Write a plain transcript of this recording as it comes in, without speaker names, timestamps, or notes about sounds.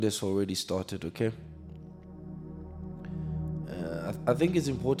This already started, okay? I think it's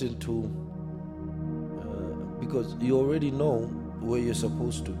important to, because you already know where you're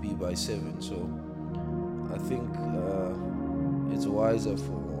supposed to be by 7, so I think it's wiser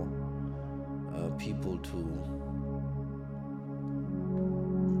for people to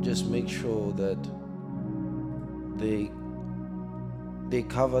just make sure that they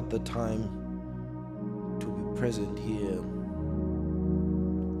covered the time to be present here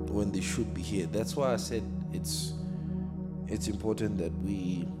when they should be here. That's why I said it's important that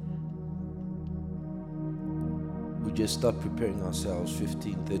we just start preparing ourselves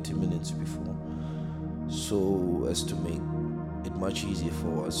 15-30 minutes before, so as to make it much easier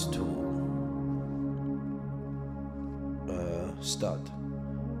for us to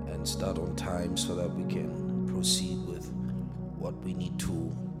start on time, so that we can proceed with what we need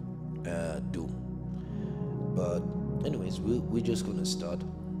to do. But anyways, we're just gonna start,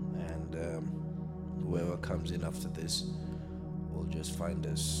 and whoever comes in after this will just find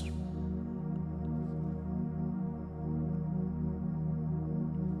us.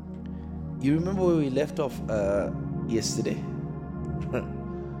 You remember where we left off yesterday?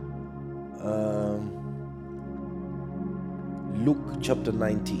 Luke chapter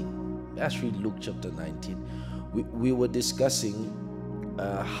 19. Let's read Luke chapter 19. We were discussing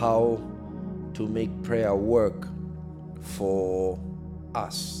how to make prayer work for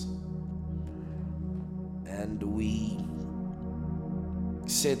us, and we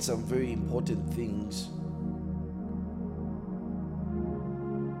said some very important things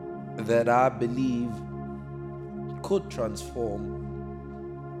that I believe could transform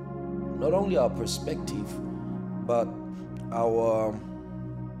not only our perspective but our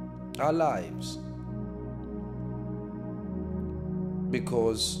lives,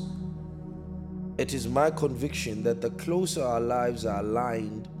 because it is my conviction that the closer our lives are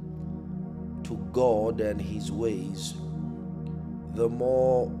aligned to God and His ways, the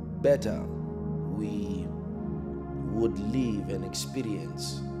more better we would live and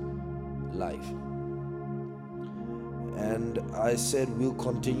experience life. And I said we'll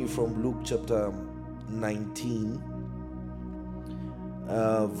continue from Luke chapter 19,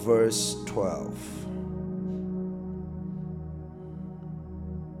 verse 12.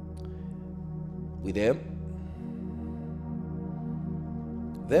 We there?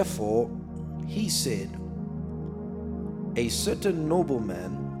 Therefore, he said, a certain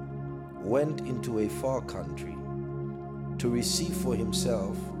nobleman went into a far country to receive for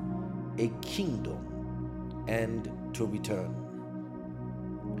himself a kingdom and to return.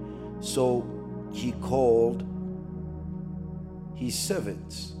 So he called his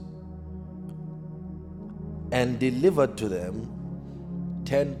servants and delivered to them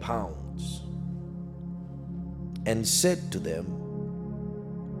 10 pounds and said to them,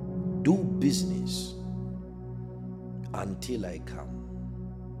 do business until I come.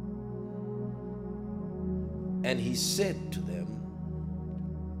 And he said to them,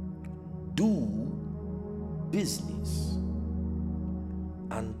 do business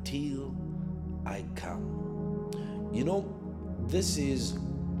until I come. You know, this is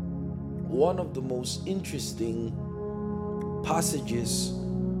one of the most interesting passages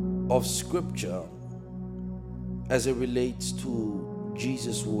of scripture as it relates to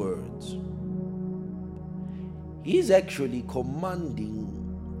Jesus' words. He is actually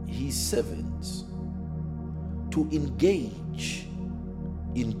commanding his servants to engage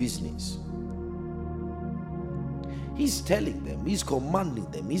in business. He's telling them, he's commanding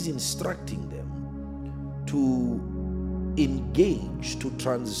them, he's instructing them to engage, to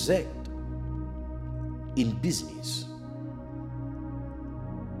transact in business.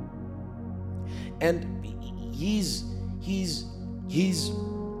 And he's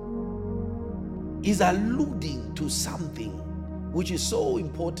alluding to something which is so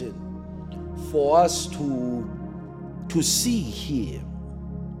important for us to see here.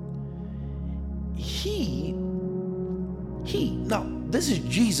 Now, this is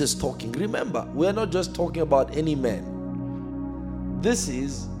Jesus talking. Remember, we're not just talking about any man. This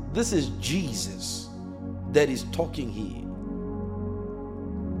is Jesus that is talking here.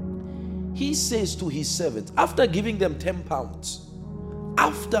 He says to his servants, after giving them 10 pounds,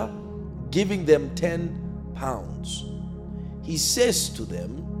 he says to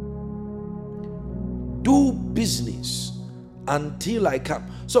them, do business until I come.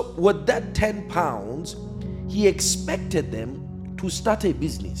 So with that 10 pounds, he expected them to start a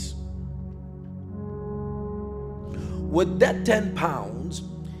business. With that 10 pounds,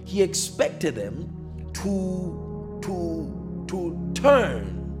 he expected them to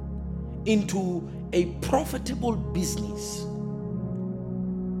turn into a profitable business.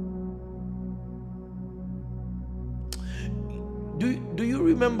 do you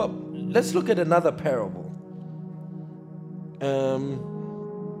remember? Let's look at another parable.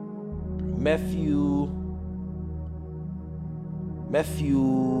 Matthew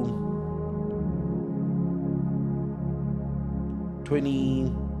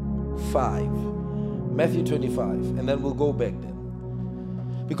 25. Matthew 25, and then we'll go back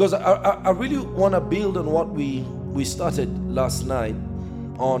then. Because I really want to build on what we started last night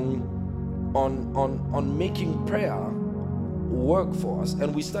on making prayer work for us.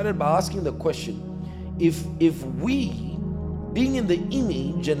 And we started by asking the question, if we, being in the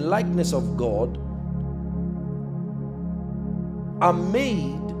image and likeness of God, are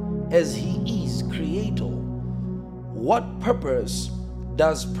made as He is, Creator, what purpose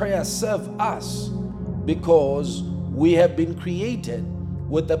does prayer serve us? Because we have been created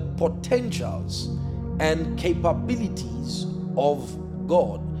with the potentials and capabilities of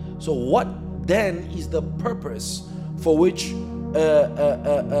God. So what then is the purpose for which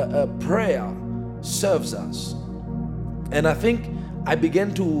prayer serves us? And I think I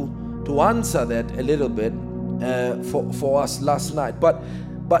began to answer that a little bit for us last night. But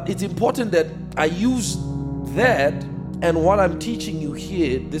it's important that I use that and what I'm teaching you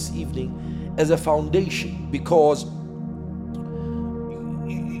here this evening as a foundation, because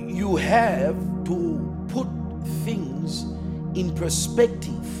you have to put things in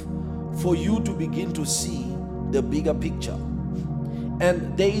perspective for you to begin to see the bigger picture.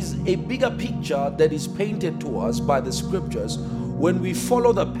 And there is a bigger picture that is painted to us by the scriptures when we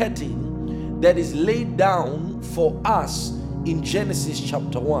follow the pattern that is laid down for us in Genesis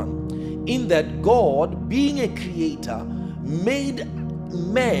chapter 1. In that God, being a creator, made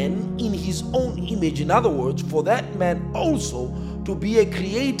man in His own image. In other words, for that man also to be a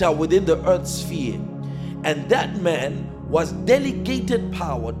creator within the earth sphere. And that man was delegated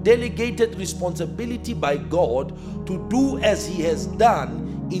power, delegated responsibility by God to do as He has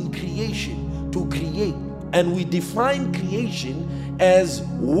done in creation, to create. And we define creation as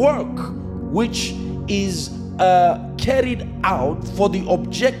work which is carried out for the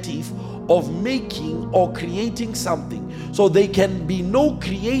objective of making or creating something. So there can be no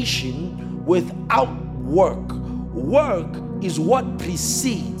creation without work. Work is what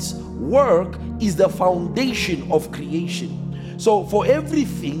precedes. Work is the foundation of creation. So for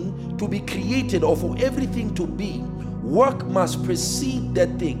everything to be created or for everything to be, work must precede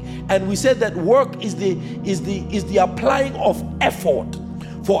that thing. And we said that work is the applying of effort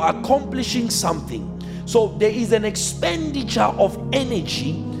for accomplishing something. So there is an expenditure of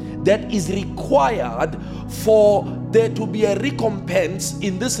energy that is required for there to be a recompense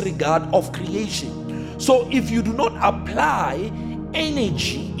in this regard of creation. So if you do not apply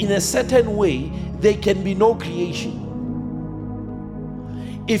energy in a certain way, there can be no creation.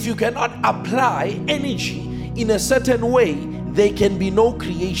 If you cannot apply energy in a certain way, there can be no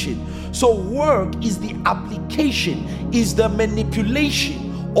creation. So work is the application, is the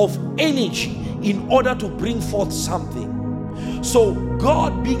manipulation of energy in order to bring forth something. So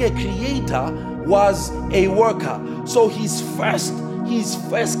God, being a creator, was a worker. So his first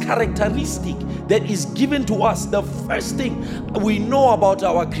characteristic that is given to us, the first thing we know about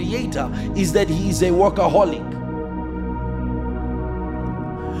our creator is that he is a workaholic.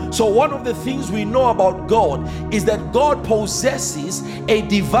 So one of the things we know about God is that God possesses a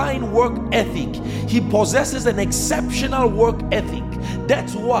divine work ethic. He possesses an exceptional work ethic.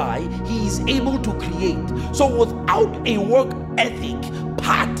 That's why he is able to create. So without a work ethic,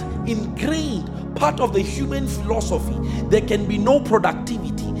 ingrained part of the human philosophy, there can be no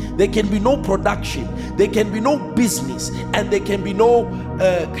productivity, there can be no production, there can be no business, and there can be no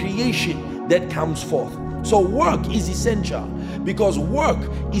creation that comes forth. So work is essential because work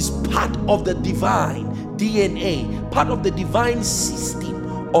is part of the divine DNA, part of the divine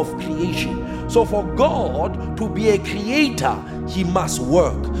system of creation. So for God to be a creator, he must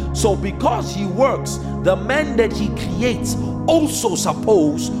work. So because he works, the man that he creates also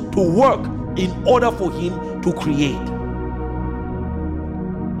supposed to work in order for him to create.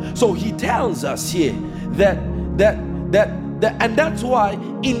 So he tells us here that and that's why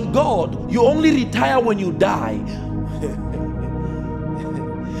in God you only retire when you die.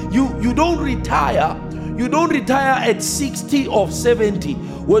 you don't retire at 60 or 70.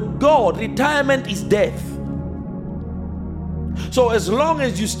 With God, retirement is death. So as long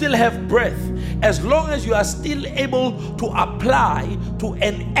as you still have breath, as long as you are still able to apply, to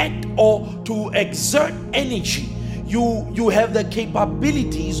enact or to exert energy, you have the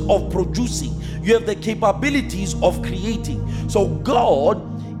capabilities of producing. You have the capabilities of creating. So God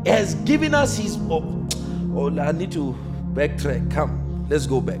has given us his... I need to backtrack. Come, let's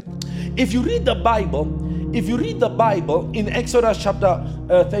go back. If you read the Bible, if you read the Bible in Exodus chapter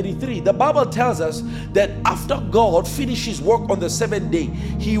 33, the Bible tells us that after God finished his work on the seventh day,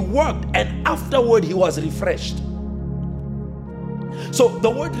 he worked and afterward he was refreshed. So the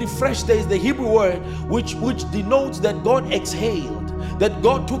word refreshed there is the Hebrew word which denotes that God exhaled, that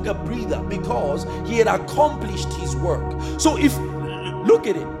God took a breather because he had accomplished his work. So if, look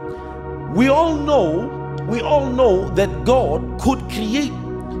at it, we all know that God could create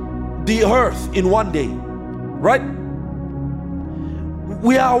the earth in one day, right?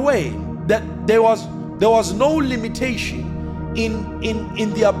 We are aware that there was no limitation in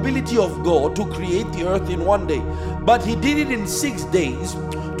the ability of God to create the earth in one day, but he did it in 6 days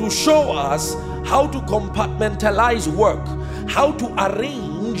to show us how to compartmentalize work, how to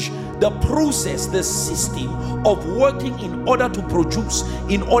arrange the process, the system of working in order to produce,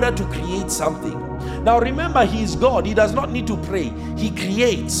 in order to create something. Now remember, he is God. He does not need to pray. He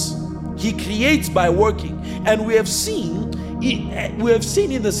creates by working. And we have seen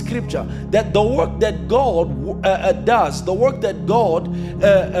in the scripture that the work that God does, the work that God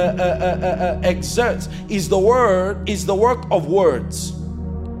exerts is the work of words.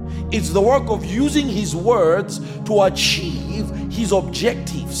 It's the work of using his words to achieve his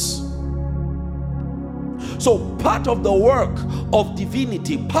objectives. So part of the work of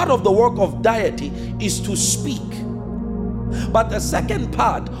divinity, part of the work of deity is to speak. But the second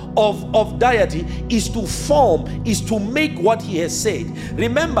part of deity is to form, is to make what he has said.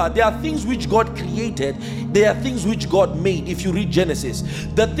 Remember, there are things which God created, there are things which God made. If you read Genesis,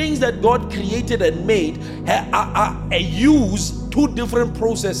 the things that God created and made use two different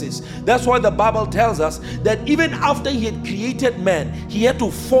processes. That's why the Bible tells us that even after he had created man, he had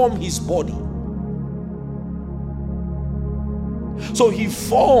to form his body. So he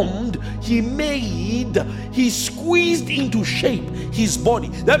formed, he made, he squeezed into shape his body.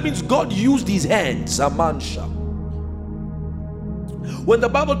 That means God used his hands, Amansha. When the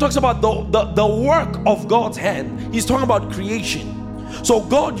Bible talks about the work of God's hand, he's talking about creation. So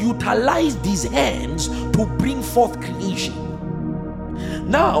God utilized his hands to bring forth creation.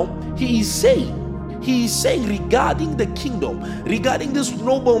 Now he is saying regarding the kingdom, regarding this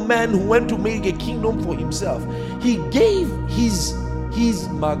noble man who went to make a kingdom for himself, he gave his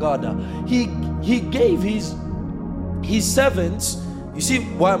magada, he gave his servants. You see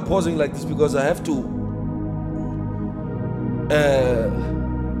why I'm pausing like this? Because I have to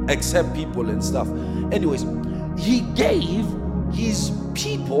accept people and stuff. Anyways, he gave his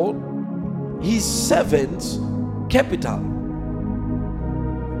people, his servants, capital.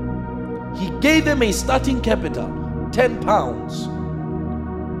 He gave them a starting capital, 10 pounds.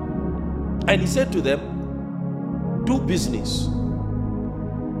 And he said to them, do business.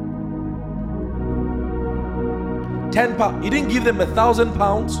 10 pounds. He didn't give them 1,000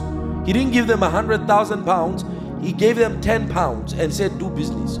 pounds. He didn't give them 100,000 pounds. He gave them 10 pounds and said, do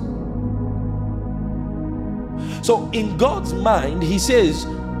business. So in God's mind, he says,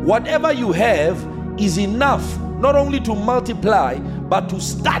 whatever you have is enough, not only to multiply, but to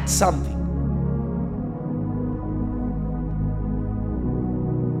start something.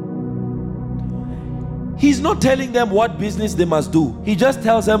 He's not telling them what business they must do. He just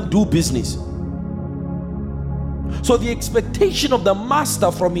tells them, do business. So the expectation of the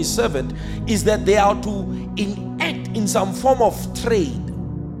master from his servant is that they are to enact in some form of trade.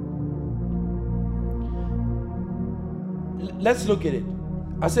 Let's look at it.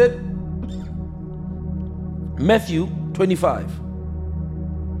 I said Matthew 25.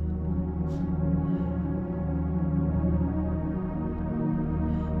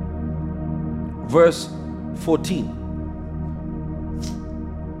 Verse 14.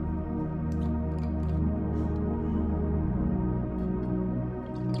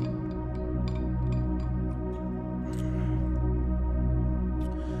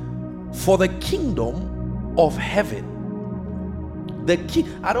 For the kingdom of heaven,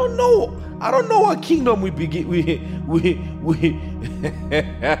 I don't know what kingdom we begin.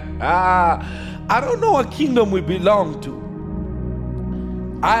 I don't know what kingdom we belong to.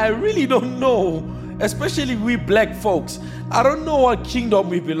 I really don't know, especially we black folks. I don't know what kingdom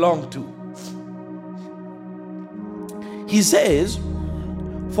we belong to. He says,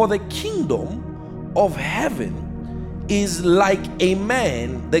 for the kingdom of heaven is like a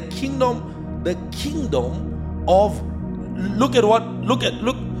man. The kingdom of, look at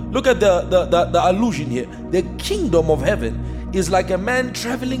the allusion here. The kingdom of heaven is like a man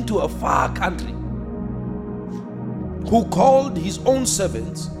traveling to a far country, who called his own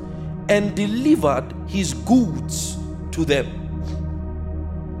servants and delivered his goods to them.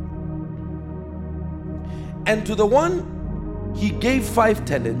 And to the one he gave 5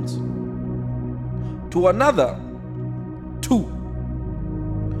 talents, to another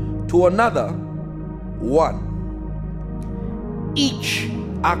 2, to another 1, each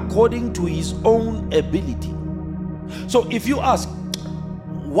according to his own ability. So if you ask,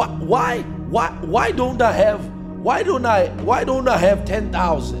 why don't I have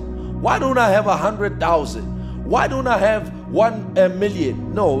 10,000? Why don't I have 100,000? Why don't I have 1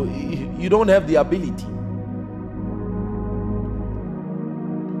 million? No, you don't have the ability.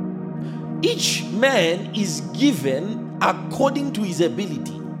 Each man is given according to his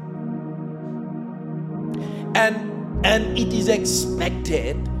ability. And it is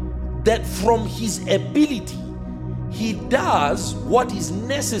expected that from his ability, he does what is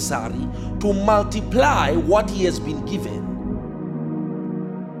necessary to multiply what he has been given.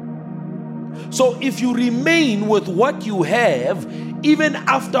 So if you remain with what you have, even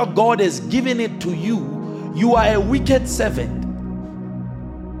after God has given it to you, you are a wicked servant.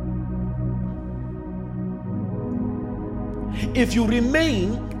 If you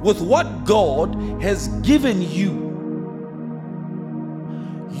remain with what God has given you,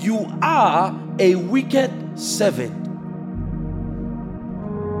 you are a wicked servant.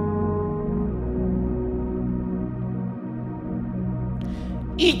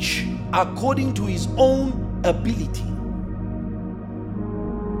 Each according to his own ability.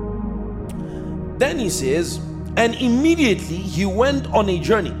 Then he says, and immediately he went on a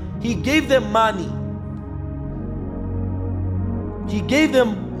journey. He gave them money. He gave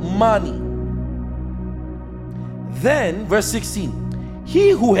them money. Then, verse 16, he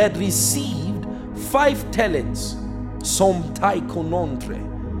who had received 5 talents, somtai konontre,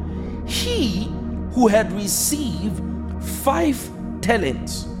 he who had received 5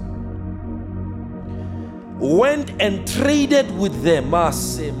 talents went and traded with them.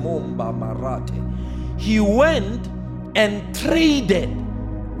 He went and traded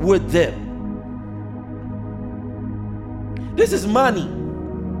with them. This is money.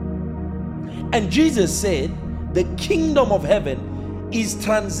 And Jesus said the kingdom of heaven is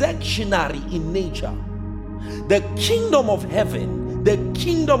transactionary in nature. The kingdom of heaven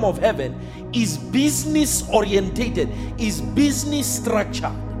is business orientated, is business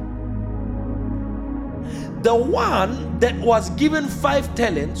structured. The one that was given 5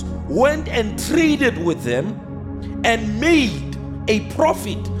 talents went and traded with them and made a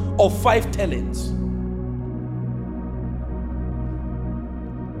profit of 5 talents.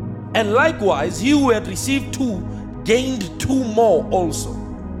 And likewise, he who had received 2 gained 2 more also.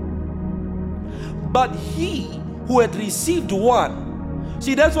 But he who had received 1,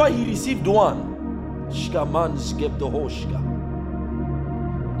 see, that's why he received 1.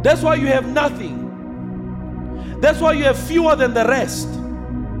 That's why you have nothing. That's why you have fewer than the rest.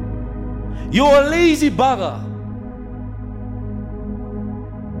 You're a lazy bugger.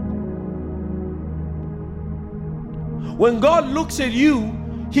 When God looks at you,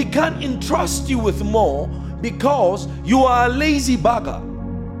 He can't entrust you with more because you are a lazy bugger.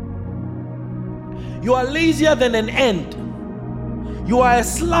 You are lazier than an ant. You are a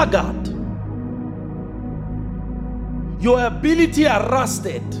sluggard. Your ability are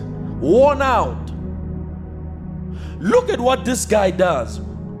rusted, worn out. Look at what this guy does.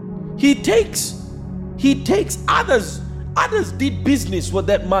 He takes others did business with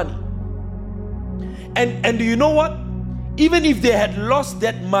that money. And do you know what? Even if they had lost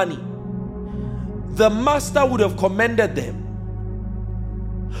that money, the master would have commended them.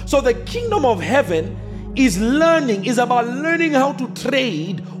 So the kingdom of heaven is about learning how to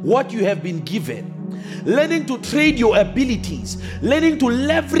trade what you have been given. Learning to trade your abilities, learning to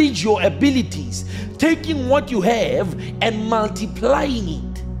leverage your abilities, taking what you have and multiplying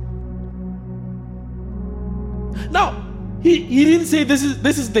it. Now, he didn't say this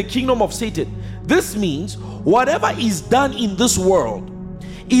is the kingdom of Satan. This means whatever is done in this world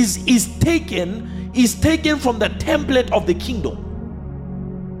is taken from the template of the kingdom.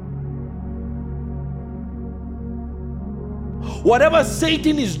 Whatever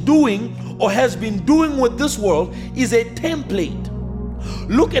Satan is doing or has been doing with this world is a template.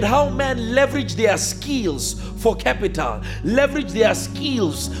 Look at how men leverage their skills for capital, leverage their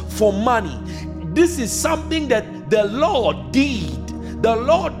skills for money. This is something that the Lord did. The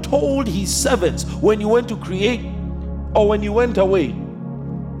Lord told his servants when you went to create or when you went away.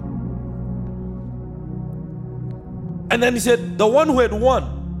 And then he said, the one who had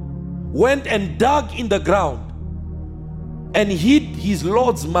won went and dug in the ground and hid his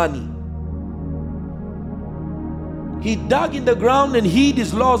Lord's money. He dug in the ground and hid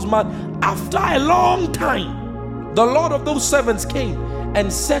his Lord's money. After a long time, the Lord of those servants came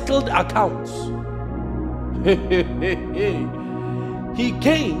and settled accounts. He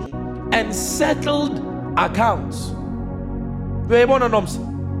came and settled accounts.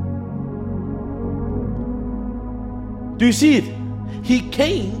 Do you see it? He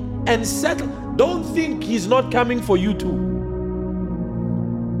came and settled. Don't think he's not coming for you too.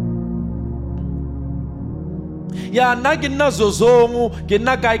 Yeah, that's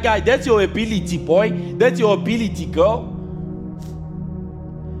your ability, boy. That's your ability, girl.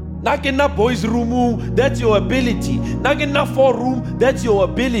 Nakina boys room, that's your ability. Nakina 4 room, that's your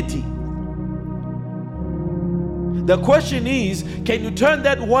ability. The question is, can you turn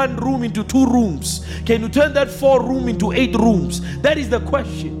that 1 room into 2 rooms? Can you turn that 4 room into 8 rooms? That is the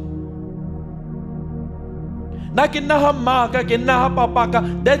question. That's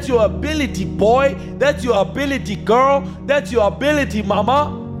your ability, boy. That's your ability, girl. That's your ability,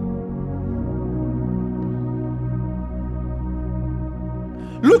 mama.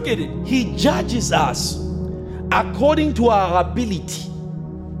 Look at it. He judges us according to our ability.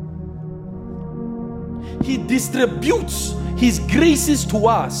 He distributes his graces to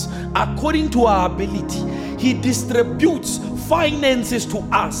us according to our ability. He distributes finances to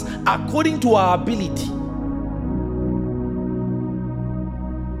us according to our ability.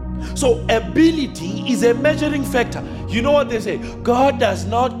 So ability is a measuring factor. You know what they say? God does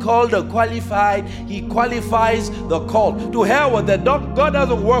not call the qualified, he qualifies the called. To hell with that. God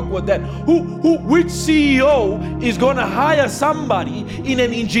doesn't work with that. Which CEO is going to hire somebody in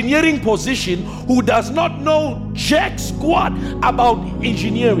an engineering position who does not know jack squat about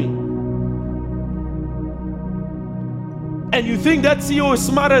engineering? And you think that CEO is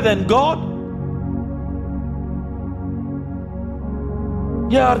smarter than God?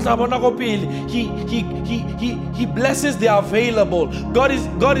 Yeah, he blesses the available. God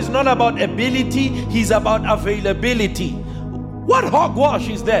is not about ability, he's about availability. What hogwash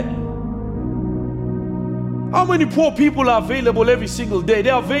is that? How many poor people are available every single day?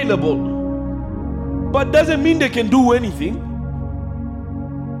 They're available, but doesn't mean they can do anything.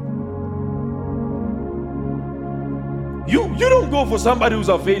 You don't go for somebody who's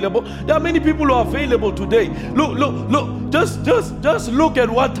available. There are many people who are available today. Look. Just look at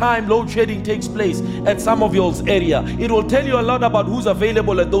what time load shedding takes place at some of y'all's area. It will tell you a lot about who's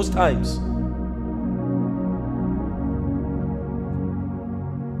available at those times.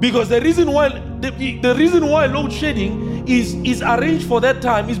 Because the reason why load shedding is arranged for that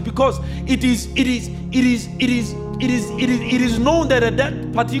time is because it is known that at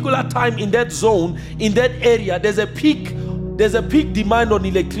that particular time in that zone, in that area, there's a peak demand on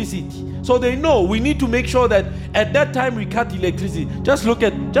electricity. So they know we need to make sure that at that time we cut electricity. Just look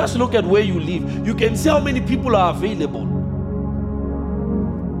at where you live. You can see how many people are available.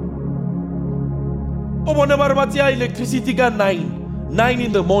 Electricity got 9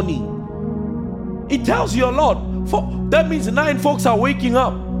 in the morning. It tells you a lot. That means 9 folks are waking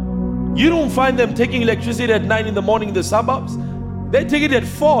up. You don't find them taking electricity at 9 in the morning in the suburbs. They take it at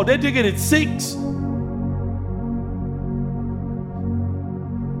 4. They take it at 6.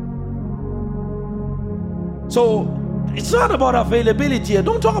 So it's not about availability.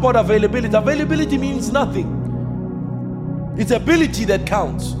 Don't talk about availability. Availability means nothing. It's ability that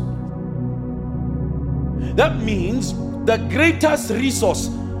counts. That means the greatest resource,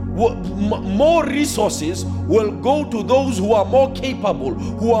 more resources will go to those who are more capable,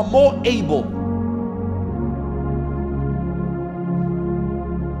 who are more able.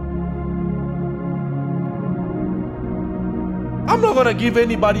 I'm not going to give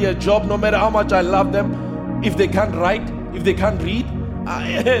anybody a job no matter how much I love them if they can't write, if they can't read.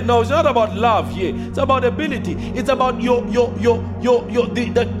 No, it's not about love here. It's about ability. It's about your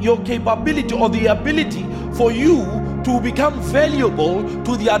capability or the ability for you to become valuable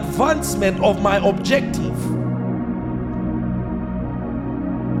to the advancement of my objective.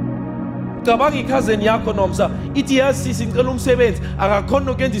 Kabangi cousin yakho nomsa ithi yasisi ngicela umsebenzi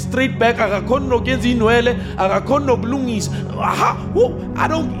akakhona ukwenza straight back akakhona ukwenza inwele akakhona ukulungisa.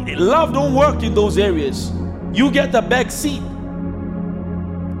 Love don't work in those areas. You get the back seat.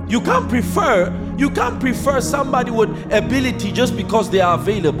 You can't prefer somebody with ability just because they are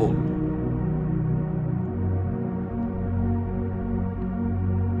available.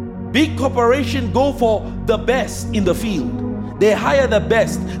 Big corporations go for the best in the field. They hire the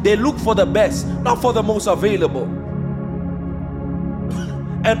best. They look for the best, not for the most available.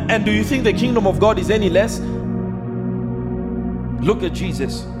 And do you think the kingdom of God is any less? Look at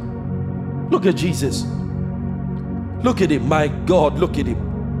Jesus. Look at Jesus. Look at him. My God, look at him.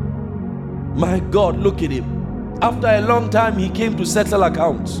 My God, look at him. After a long time, he came to settle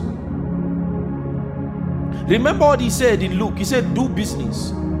accounts. Remember what he said in Luke? He said, do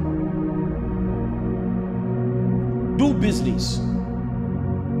business. Do business.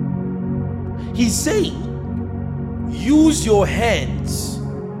 He's saying, use your hands,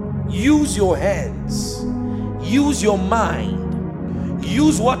 use your hands, use your mind,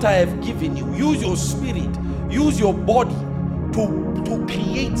 use what I have given you, use your spirit, use your body to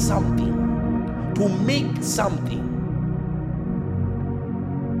create something, to make something.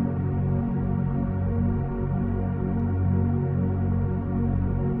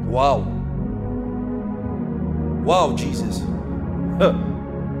 Wow. Wow, Jesus.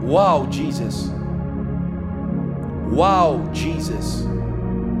 Wow, Jesus. Wow, Jesus.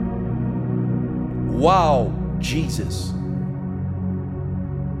 Wow, Jesus.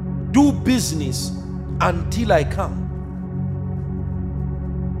 Do business until I come.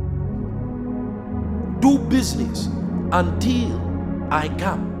 Do business until I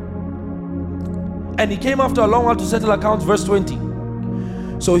come. And he came after a long while to settle accounts. Verse 20.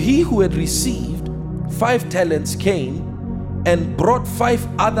 So he who had received 5 talents came and brought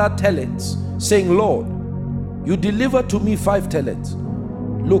 5 other talents, saying, Lord, you delivered to me 5 talents.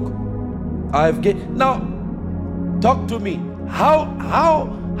 Look, I've gained. Now, talk to me.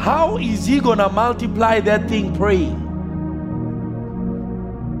 How is he gonna multiply that thing praying?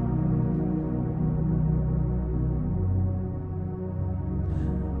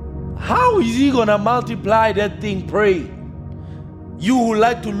 How is he gonna multiply that thing praying? You who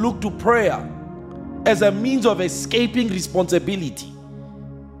like to look to prayer as a means of escaping responsibility.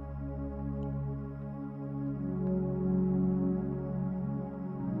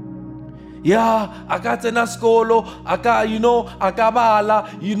 Yeah, akatsena skolo, akabala,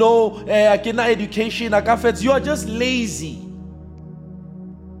 akina education, akafets. You are just lazy.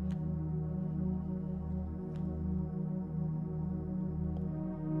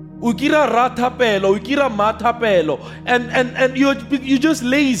 Ukira ratapelo, ukira matapelo, and you're just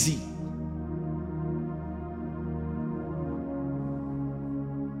lazy.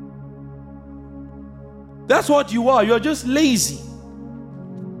 That's what you are. You're just lazy.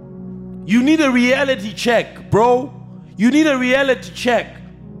 You need a reality check, bro. You need a reality check,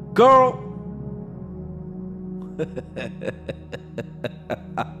 girl.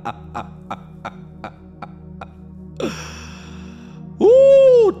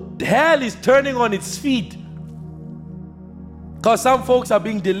 Ooh, hell is turning on its feet. Because some folks are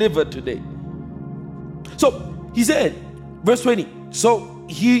being delivered today. So he said, verse 20. So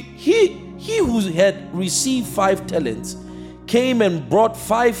he who had received 5 talents came and brought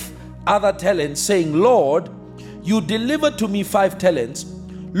 5 other talents, saying, Lord, you delivered to me 5 talents.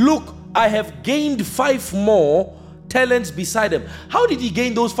 Look, I have gained 5 more talents beside them. How did he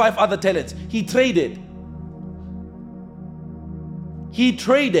gain those 5 other talents? He traded. He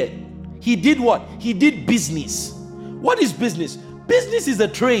traded. He did what? He did business. What is business? Business is a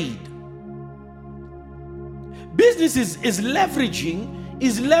trade. Business is leveraging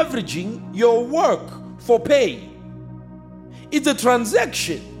your work for pay. It's a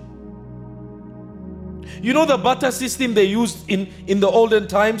transaction. You know the barter system they used in the olden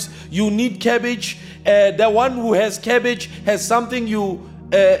times? You need cabbage. The one who has cabbage has something you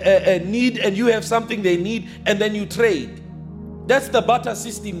need, and you have something they need, and then you trade. That's the barter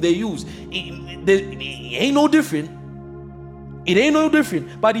system they use. It ain't no different. It ain't no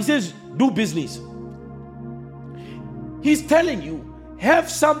different. But he says, do business. He's telling you, have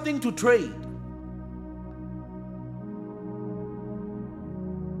something to trade.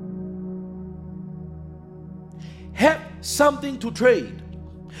 Have something to trade.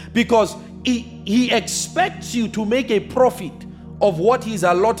 Because he expects you to make a profit of what he's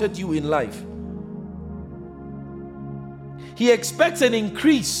allotted you in life. He expects an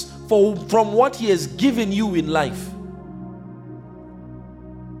increase from what he has given you in life.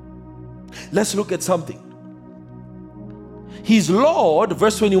 Let's look at something. His Lord,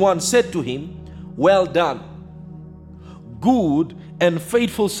 verse 21, said to him, well done, good and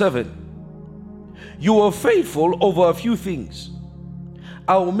faithful servant. You were faithful over a few things.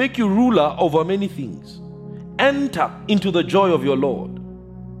 I will make you ruler over many things. Enter into the joy of your Lord.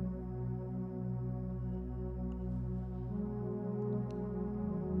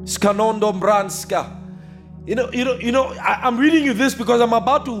 Skanondo Mbranska. I'm reading you this because I'm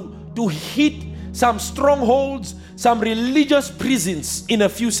about to hit some strongholds, some religious prisons in a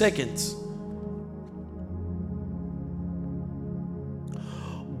few seconds.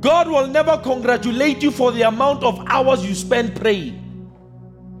 God will never congratulate you for the amount of hours you spend praying.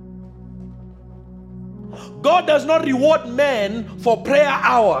 God does not reward men for prayer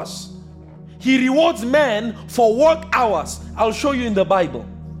hours. He rewards men for work hours. I'll show you in the Bible.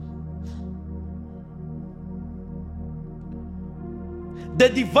 The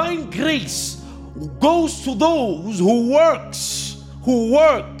divine grace goes to those who works.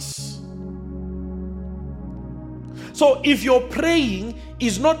 So if your praying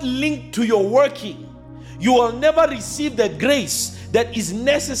is not linked to your working, you will never receive the grace that is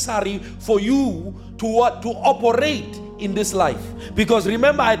necessary for you to operate in this life. Because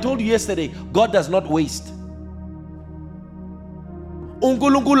remember, I told you yesterday, God does not waste.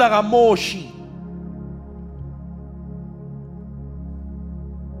 uNkulunkulu akamoshi.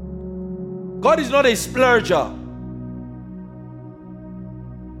 God is not a splurger.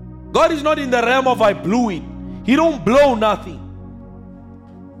 God is not in the realm of I blew it. He don't blow nothing.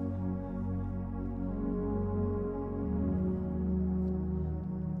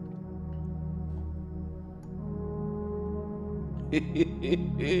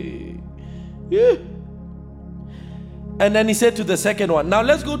 Yeah. And then he said to the second one, now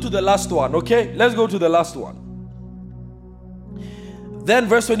let's go to the last one, okay? Let's go to the last one. Then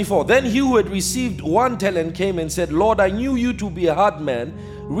verse 24, then he who had received 1 talent came and said, Lord, I knew you to be a hard man,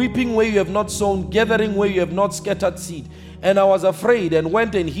 reaping where you have not sown, gathering where you have not scattered seed. And I was afraid and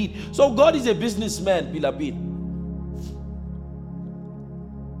went and hid. So God is a businessman, beloved.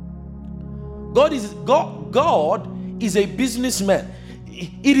 God is a businessman.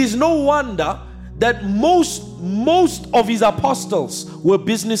 It is no wonder that most of his apostles were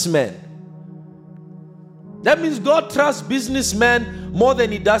businessmen. That means God trusts businessmen more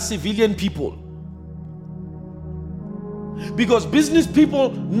than he does civilian people. Because business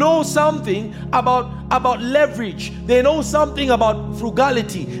people know something about leverage. They know something about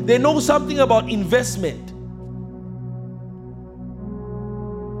frugality. They know something about investment.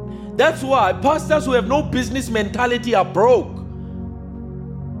 That's why pastors who have no business mentality are broke.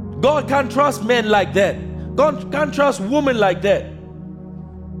 God can't trust men like that. God can't trust women like that.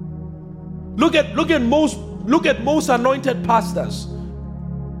 Look at most anointed pastors.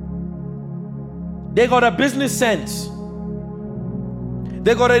 They got a business sense.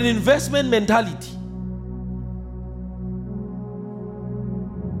 They got an investment mentality.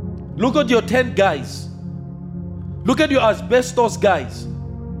 Look at your tent guys. Look at your asbestos guys.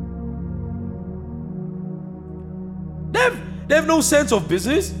 They have no sense of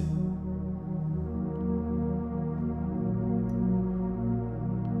business.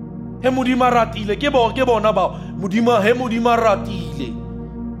 He mudima ratile ke bona ba mudima he mudima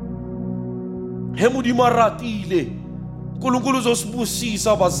ratile uNkulunkulu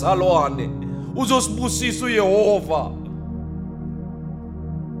uzosibusisa bazalwane uzosibusisa uYehova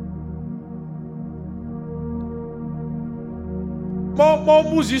ma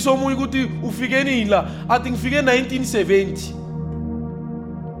umuziso omunye ukuthi ufike nini la athi ngifike 1970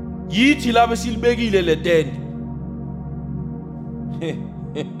 yithi la besilibekile le tende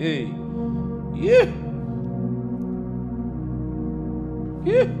yeah.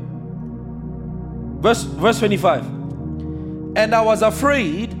 Verse 25. And I was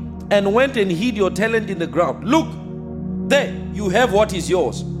afraid and went and hid your talent in the ground. Look, there you have what is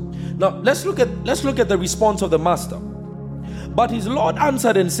yours. Now let's look at the response of the master. But his Lord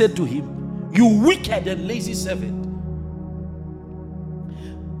answered and said to him, you wicked and lazy servant.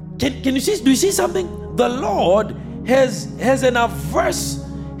 Can you see? Do you see something? The Lord has an adverse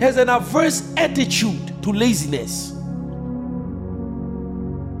attitude to laziness.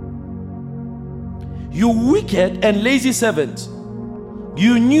 You wicked and lazy servants,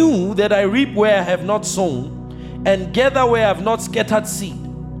 you knew that I reap where I have not sown and gather where I have not scattered seed.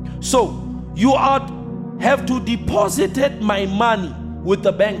 So you have to deposit my money with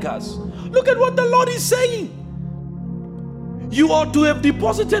the bankers. Look at what the Lord is saying. You ought to have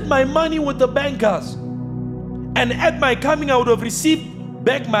deposited my money with the bankers, and at my coming I would have received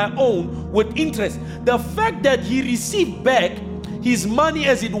back my own with interest. The fact that he received back his money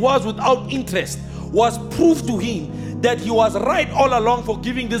as it was without interest was proof to him that he was right all along for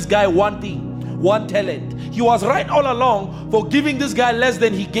giving this guy 1 talent. He was right all along for giving this guy less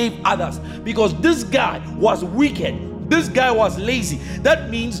than he gave others, because this guy was wicked. This guy was lazy. That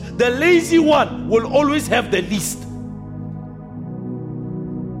means the lazy one will always have the least.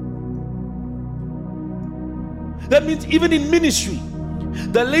 That means even in ministry,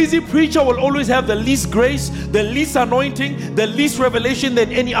 the lazy preacher will always have the least grace, the least anointing, the least revelation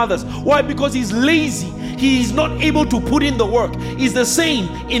than any others. Why? Because he's lazy. He is not able to put in the work. It's the same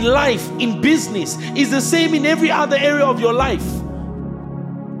in life, in business. It's the same in every other area of your life.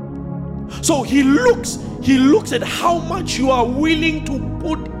 So he looks at how much you are willing to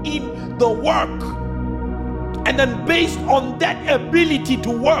put in the work. And then based on that ability to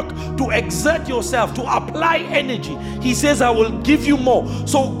work, to exert yourself, to apply energy, he says, I will give you more.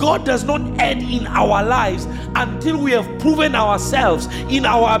 So God does not add in our lives until we have proven ourselves in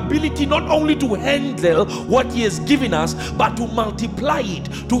our ability not only to handle what he has given us, but to multiply it,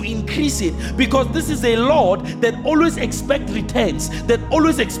 to increase it. Because this is a Lord that always expects returns, that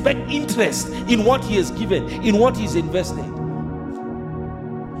always expects interest in what he has given, in what he's invested.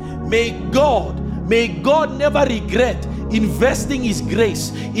 May God never regret investing his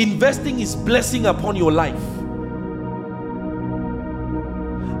grace, investing his blessing upon your life.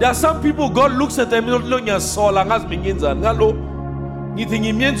 There are some people, God looks at them,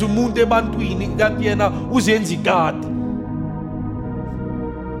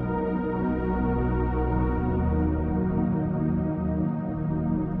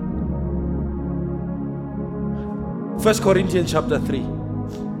 First Corinthians chapter 3.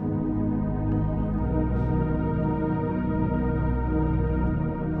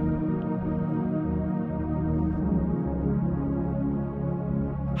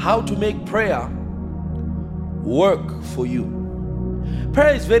 How to make prayer work for you.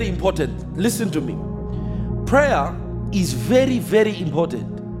 Prayer is very important. Listen to me. Prayer is very, very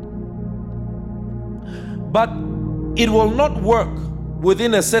important. But it will not work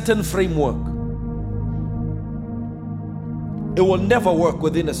within a certain framework. It will never work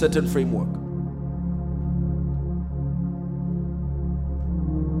within a certain framework.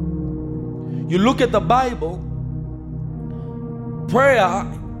 You look at the Bible,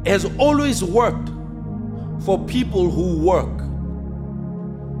 prayer has always worked for people who work.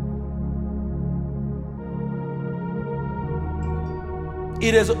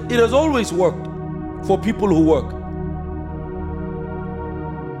 It has always worked for people who work.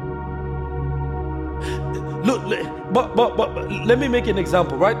 Look, but let me make an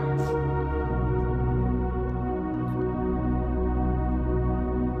example, right?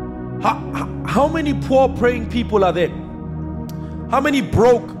 How many poor praying people are there? How many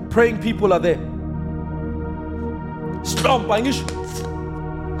broke praying people are there? Stomp English.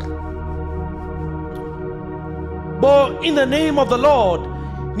 But in the name of the Lord,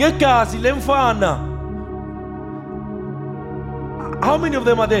 how many of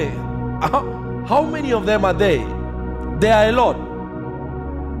them are there? How many of them are there? There are a lot.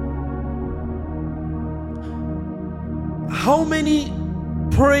 How many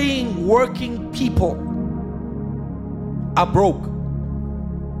praying, working people are broke?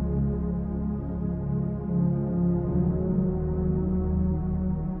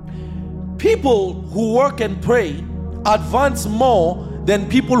 People who work and pray advance more than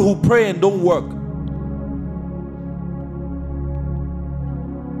people who pray and don't work.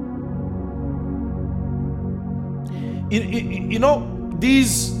 You know,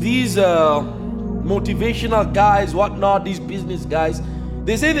 these motivational guys, whatnot, these business guys,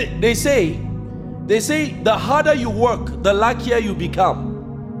 they say the harder you work, the luckier you become.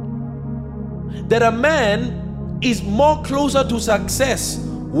 That a man is more closer to success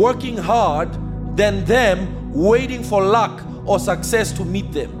working hard than them waiting for luck or success to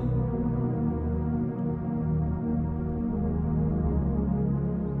meet them.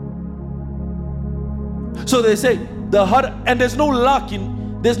 So they say the hard, and there's no luck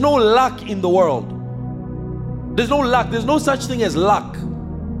in the world. There's no luck. There's no such thing as luck.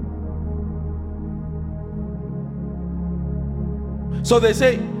 So they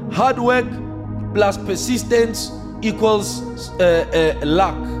say hard work plus persistence equals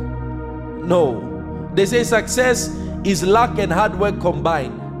luck. No. They say success is luck and hard work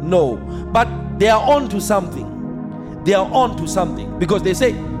combined. No. But they are on to something. They are on to something. Because they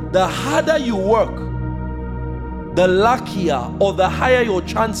say the harder you work, the luckier or the higher your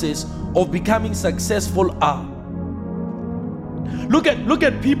chances of becoming successful are. Look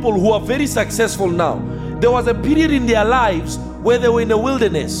at people who are very successful now. There was a period in their lives where they were in the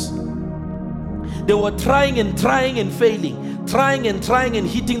wilderness. They were trying and failing, trying and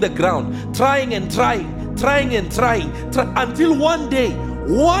hitting the ground, trying and trying until one day,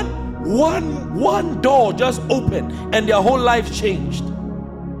 one door just opened and their whole life changed.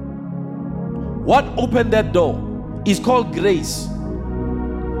 What opened that door is called grace.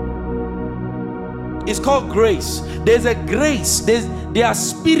 It's called grace. There's a grace. There are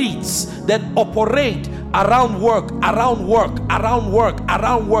spirits that operate around work.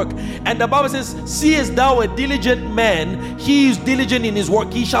 And the Bible says, seest thou a diligent man, he is diligent in his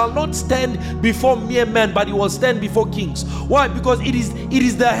work. He shall not stand before mere men, but he will stand before kings. Why? Because it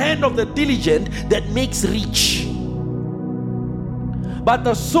is the hand of the diligent that makes rich. But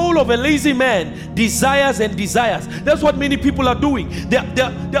the soul of a lazy man desires and desires. That's what many people are doing. They're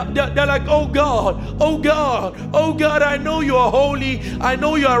like, oh God, oh God, oh God, I know you are holy. I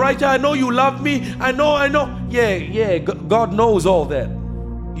know you are righteous. I know you love me. I know. Yeah, God knows all that.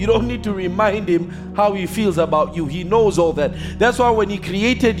 You don't need to remind him how he feels about you. He knows all that. That's why when he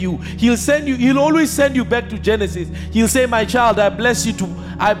created you, he'll always send you back to Genesis. He'll say, my child, I bless you to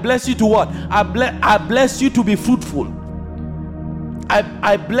what? I bless you to be fruitful.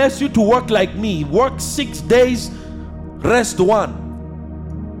 I bless you to work like me. Work 6 days, rest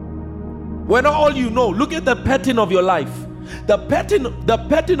 1. When all you know, look at the pattern of your life. The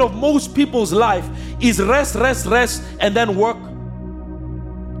pattern of most people's life is rest, and then work.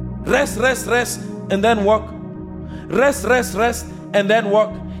 Rest, and then work. Rest, and then work.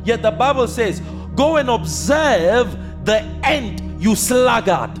 Yet the Bible says, go and observe the ant, you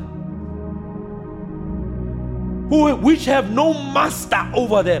sluggard, which have no master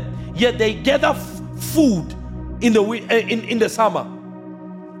over them, yet they gather food in the summer.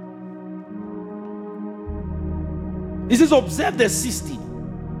 It says, observe the system.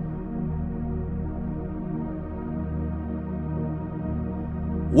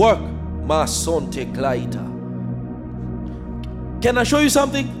 Work, my son, take later. Can I show you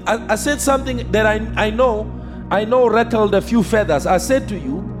something? I said something that I know rattled a few feathers. I said to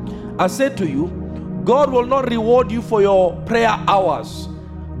you, God will not reward you for your prayer hours,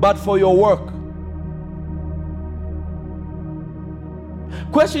 but for your work.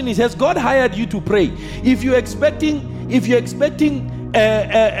 Question is, has God hired you to pray? If you're expecting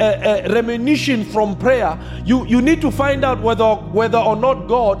a remuneration from prayer, you need to find out whether or not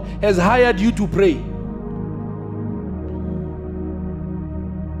God has hired you to pray.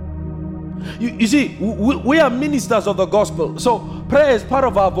 You see, we are ministers of the gospel, so prayer is part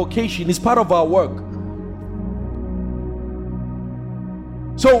of our vocation, it's part of our work.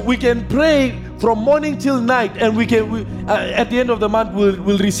 So we can pray from morning till night, and we at the end of the month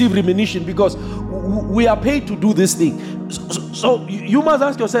we'll receive remuneration because we are paid to do this thing. So you must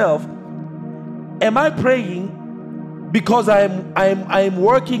ask yourself, am I praying because I am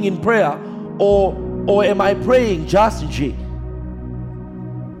working in prayer, or am I praying just in J?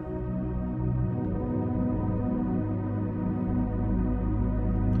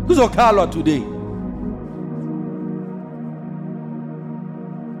 Kuzokhalwa today.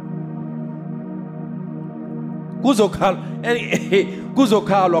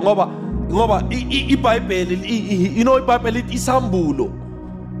 Kuzokhalwa ngoba iBhayibheli, iBhayibheli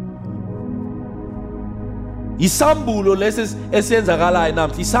isambulo lesi esenzakalayo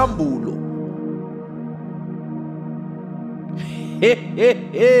namhla, isambulo.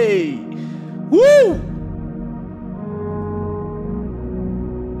 Hey. Woo!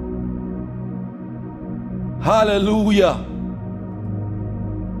 Hallelujah.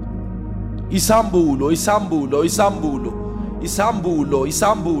 Isambulo.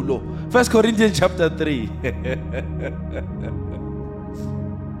 1 Corinthians chapter 3.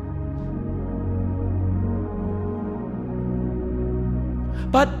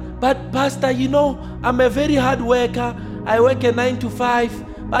 But Pastor, I'm a very hard worker. I work a 9 to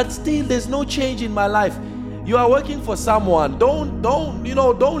 5, but still there's no change in my life. You are working for someone. Don't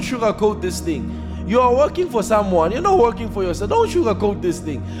sugarcoat this thing. You are working for someone. You're not working for yourself. Don't sugarcoat this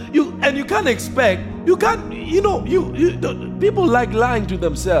thing. You can't expect. You can't. People like lying to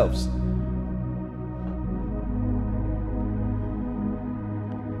themselves.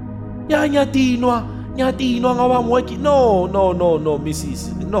 Nyatinwa ngoba I'm working. No,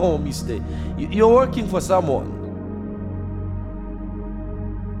 Mrs. No, Mister. You're working for someone.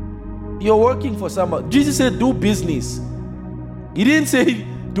 You're working for someone. Jesus said, do business. He didn't say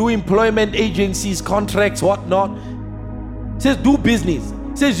do employment agencies, contracts, whatnot. He says do business.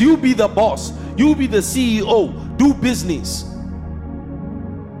 He says you be the boss. You be the CEO. Do business.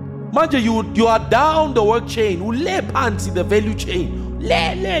 Manje, you are down the work chain. Ule pants in the value chain.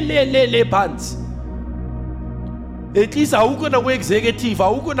 Le pants. At least awukona ku executive,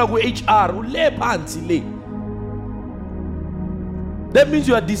 awukona ku HR. Ule pants le. That means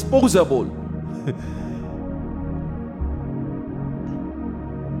you are disposable.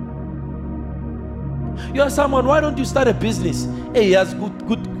 You are someone, why don't you start a business? Hey, yes,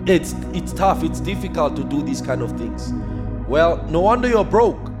 good. It's tough, it's difficult to do these kind of things. Well, no wonder you're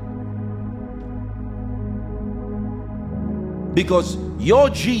broke. Because your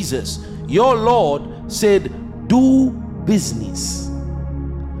Jesus, your Lord said, do business.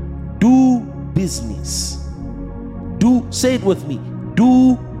 Do business. Say it with me.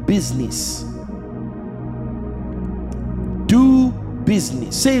 Do business.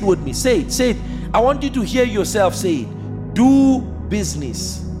 business. Say it with me. Say it. I want you to hear yourself say it. Do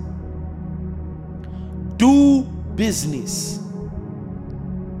business. Do business.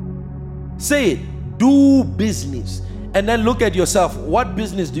 Say it. Do business. And then look at yourself. What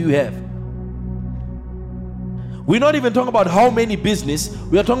business do you have? We're not even talking about how many business.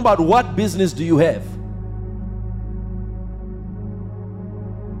 We are talking about what business do you have.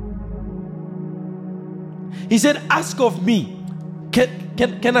 He said, ask of me.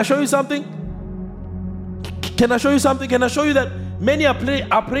 Can I show you something? Can I show you something? Can I show you that many are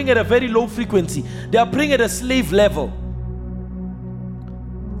praying at a very low frequency? They are praying at a slave level.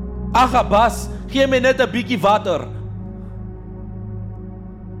 Achabas, gee my net 'n bietjie water.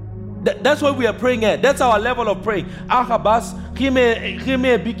 That's what we are praying at. That's our level of praying. Achabas, gee my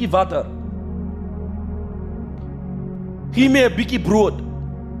 'n bietjie water. Gee my 'n bietjie brood.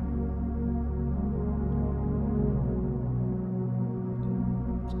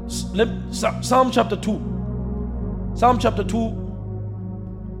 Psalm chapter 2. Psalm chapter 2,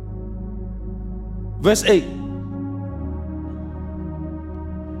 verse 8.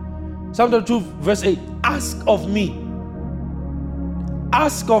 Psalm chapter 2, verse 8. Ask of me.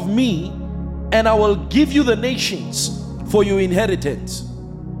 Ask of me, and I will give you the nations for your inheritance,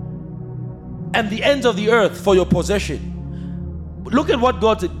 and the ends of the earth for your possession. Look at what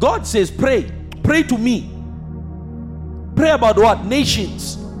God said. God says, pray. Pray to me. Pray about what?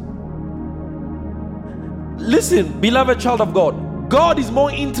 Nations. Listen, beloved child of God, God is more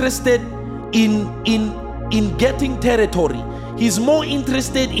interested in getting territory. He's more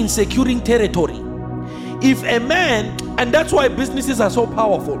interested in securing territory. If a man, and that's why businesses are so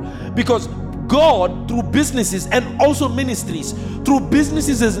powerful, because God, through businesses and also ministries, through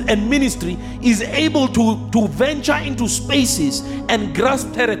businesses and ministry, is able to venture into spaces and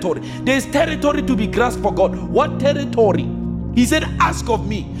grasp territory. There's territory to be grasped for God. What territory? He said, ask of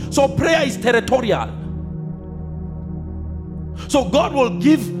me. So prayer is territorial. So God will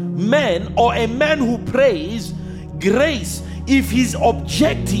give man, or a man who prays, grace if his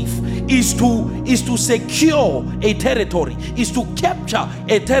objective is to secure a territory, is to capture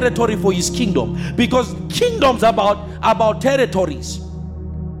a territory for his kingdom. Because kingdoms about territories.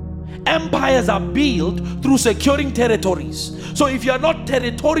 Empires are built through securing territories. So if you are not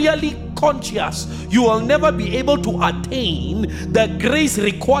territorially conscious, you will never be able to attain the grace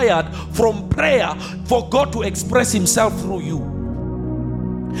required from prayer for God to express himself through you.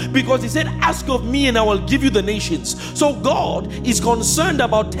 Because he said, ask of me and I will give you the nations. So God is concerned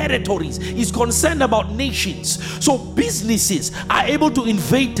about territories. He's concerned about nations. So businesses are able to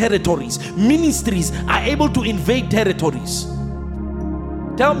invade territories. Ministries are able to invade territories.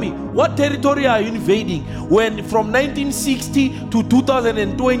 Tell me, what territory are you invading when from 1960 to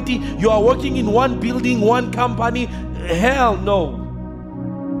 2020 you are working in one building, one company? Hell no.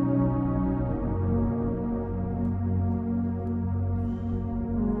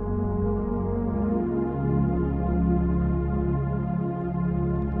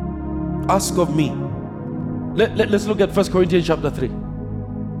 Ask of me. Let's look at 1 Corinthians chapter 3.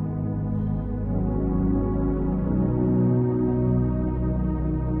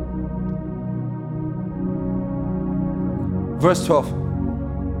 Verse 12.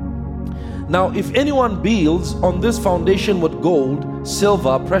 Now if anyone builds on this foundation with gold,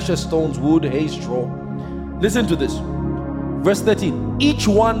 silver, precious stones, wood, hay, straw. Listen to this. Verse 13. Each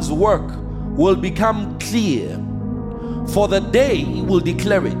one's work will become clear, for the day will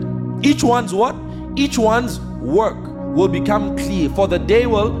declare it. Each one's what? Each one's work will become clear, for the day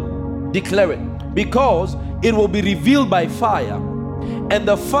will declare it, because it will be revealed by fire, and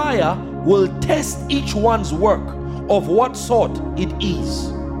the fire will test each one's work of what sort it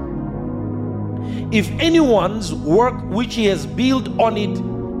is. If anyone's work which he has built on it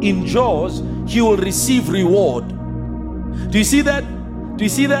endures, he will receive reward. Do you see that? Do you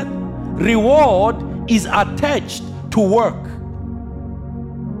see that? Reward is attached to work.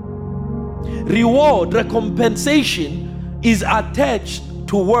 Reward, recompensation is attached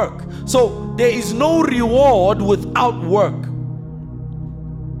to work. So there is no reward without work.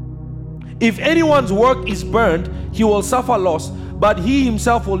 If anyone's work is burned, he will suffer loss, but he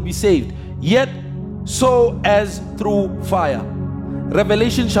himself will be saved, yet so as through fire.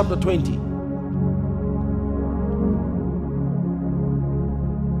 Revelation chapter 20.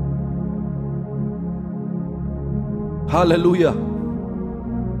 Hallelujah.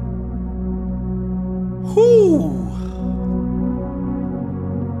 Whoo.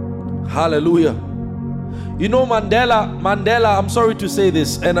 Hallelujah. You know, Mandela, I'm sorry to say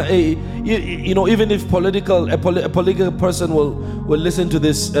this, and you know, even if a political person will listen to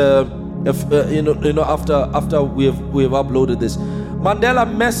this, after we have uploaded this, Mandela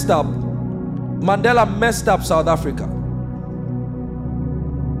messed up South Africa.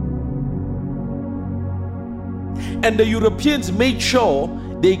 And the Europeans made sure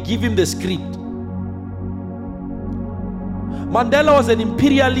they give him the script. Mandela was an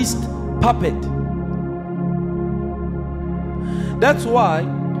imperialist puppet. That's why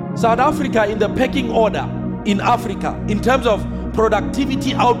South Africa, in the pecking order in Africa, in terms of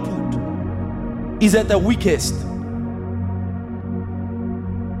productivity output, is at the weakest.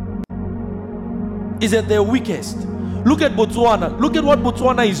 Is at their weakest. Look at Botswana. Look at what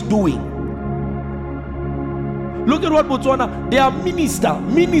Botswana is doing. Look at what Botswana. They are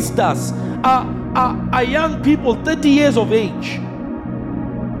ministers are young people 30 years of age.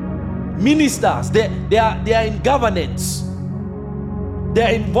 Ministers. They are in governance. They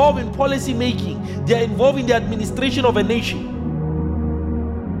are involved in policy making. They are involved in the administration of a nation.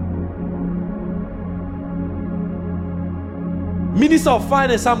 Minister of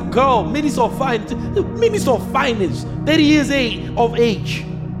Finance, some girl, Minister of Finance, 30 years of age.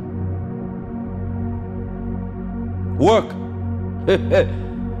 Work.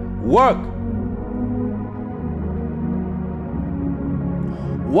 Work.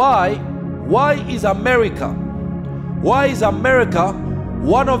 Why is America? Why is America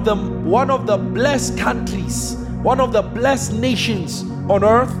one of the blessed countries, one of the blessed nations on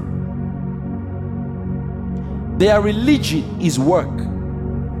earth? Their religion is work.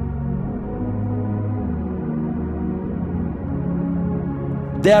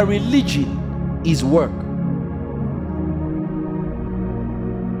 Their religion is work.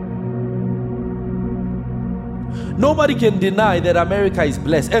 Nobody can deny that America is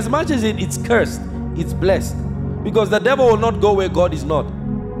blessed. As much as it's cursed, it's blessed. Because the devil will not go where God is not.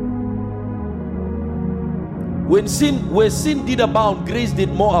 Where sin did abound, grace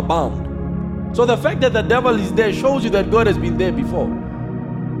did more abound. So the fact that the devil is there shows you that God has been there before.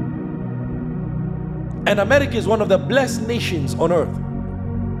 And America is one of the blessed nations on earth.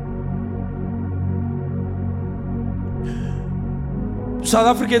 South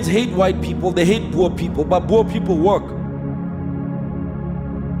Africans hate white people, they hate poor people, but poor people work.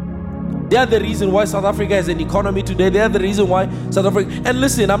 They are the reason why South Africa has an economy today. They are the reason why South Africa. And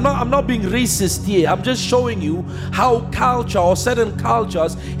listen, I'm not being racist here. I'm just showing you how culture or certain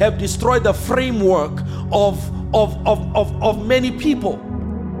cultures have destroyed the framework of many people.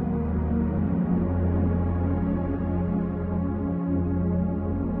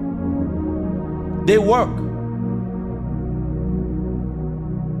 They work.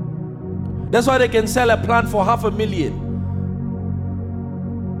 That's why they can sell a plant for $500,000.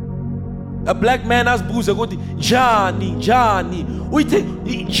 A black man has booze. I go to Johnny. We think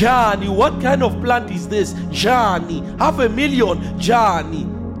Johnny. What kind of plant is this? Johnny. $500,000. Johnny.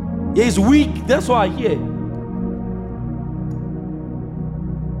 He's weak. That's why I hear.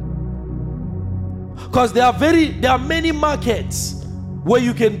 Because there are many markets where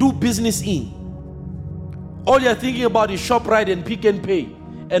you can do business in. All you're thinking about is ShopRite and Pick and Pay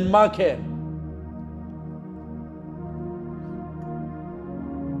and Market.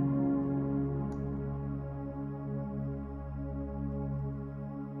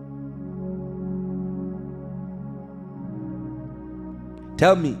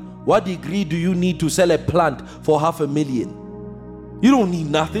 Tell me, what degree do you need to sell a plant for $500,000? You don't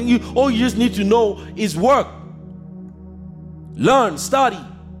need nothing. All you just need to know is work. Learn, study,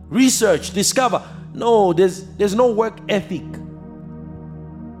 research, discover. No, there's no work ethic.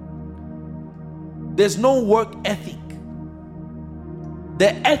 There's no work ethic.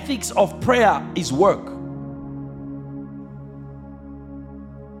 The ethics of prayer is work.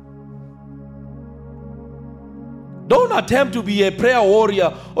 Don't attempt to be a prayer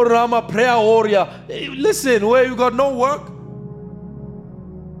warrior or I'm a prayer warrior. Listen, where you got no work.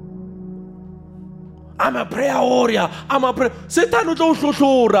 I'm a prayer warrior. I'm a prayer. Satan uto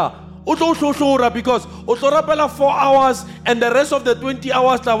shoshora because utorapela 4 hours and the rest of the 20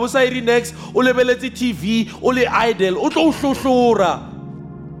 hours la vosairi next ulebeletse TV ule idle uto shoshora.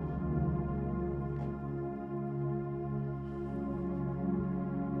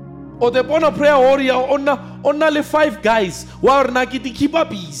 Or the bona prayer warrior on only 5 guys who are nakiti keep up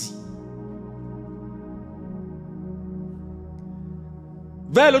busy.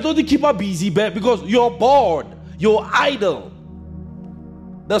 Well, don't keep up busy because you're bored, you're idle.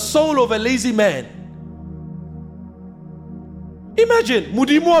 The soul of a lazy man. Imagine,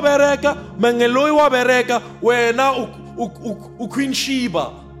 mudimu wa bereka, mengeloi wa bereka, wena Queen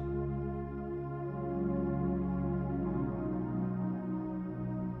Sheba.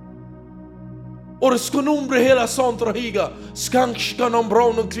 Or skonumbre hela centra higa, skank shkanom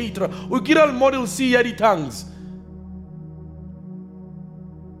brown and klitra. We get all model see yadi tongues.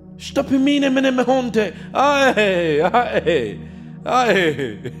 Stop me mene honte. Aye. No,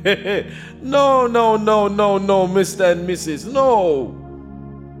 Mr. and Mrs. No.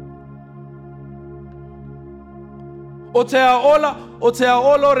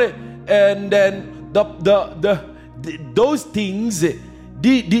 And then those things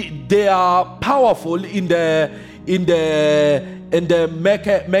they are powerful in the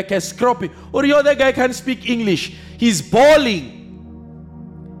microscopy. Or the other guy can't speak English. He's bawling.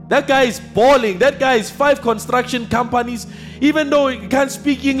 That guy is bawling. That guy is 5 construction companies. Even though he can't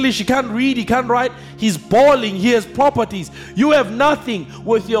speak English, he can't read, he can't write, he's bawling. He has properties. You have nothing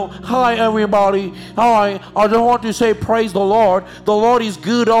with your, hi everybody, hi, I just want to say praise the Lord. The Lord is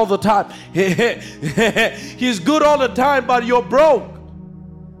good all the time. He's good all the time, but you're broke.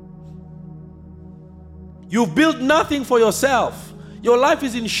 You've built nothing for yourself. Your life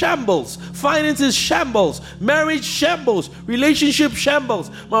is in shambles. Finances shambles. Marriage shambles. Relationship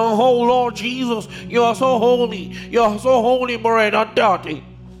shambles. Oh Lord Jesus, you are so holy. You are so holy, but not dirty.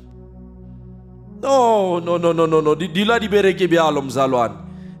 No. Dila di bereke bialo mzalwan.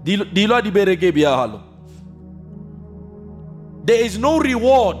 Dila di bereke bialo. There is no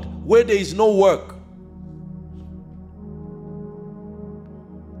reward where there is no work.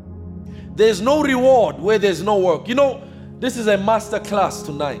 There is no reward where there is no work. You know, this is a master class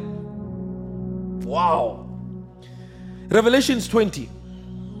tonight. Wow. Revelations 20.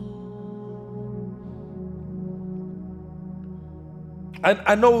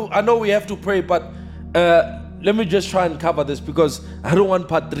 I know we have to pray, but let me just try and cover this because I don't want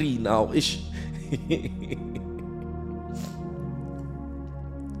part 3 now. Ish.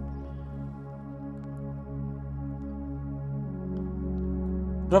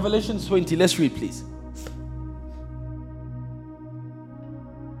 Revelations 20. Let's read, please.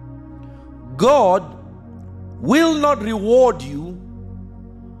 God will not reward you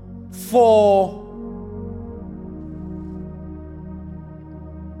for...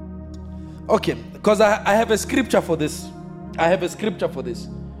 Okay, because I have a scripture for this.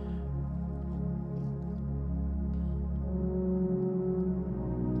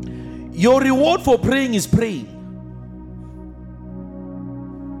 Your reward for praying is praying.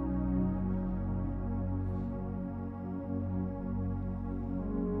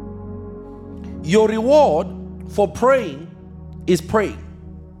 Your reward for praying is praying.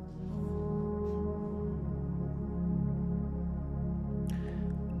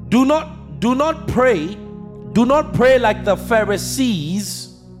 Do not pray like the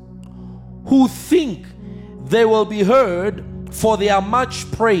Pharisees who think they will be heard for their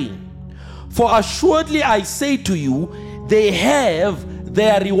much praying. For assuredly I say to you, they have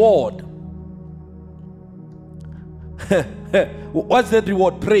their reward. What's that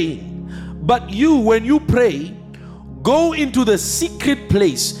reward? Praying. But you, when you pray, go into the secret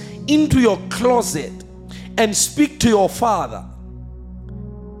place, into your closet, and speak to your Father.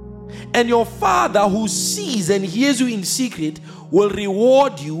 And your Father who sees and hears you in secret will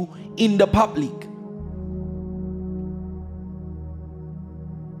reward you in the public.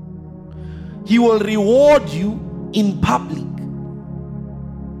 He will reward you in public.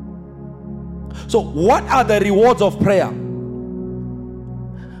 So what are the rewards of prayer?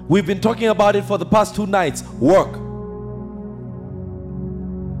 We've been talking about it for the past 2 nights. Work.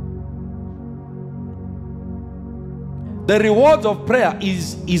 The rewards of prayer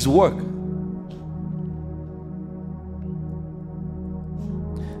is work.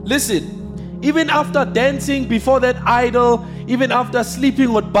 Listen, even after dancing before that idol, even after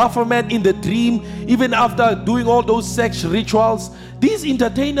sleeping with Baphomet in the dream, even after doing all those sex rituals, these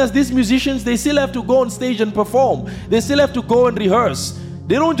entertainers, these musicians, they still have to go on stage and perform. They still have to go and rehearse.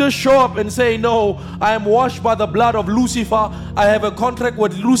 They don't just show up and say, no, I am washed by the blood of Lucifer. I have a contract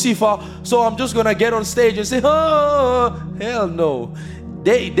with Lucifer, so I'm just going to get on stage and say, oh, hell no.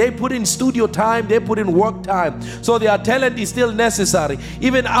 They put in studio time, they put in work time. So their talent is still necessary,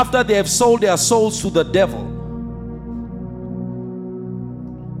 even after they have sold their souls to the devil.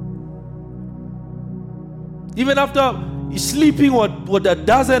 Even after sleeping with a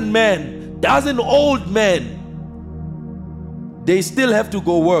dozen old men, they still have to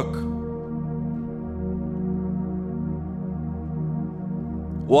go work.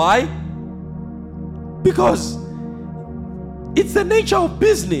 Why? Because it's the nature of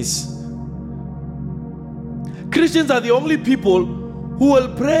business. Christians are the only people who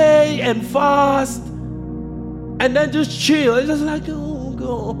will pray and fast and then just chill. It's just like, oh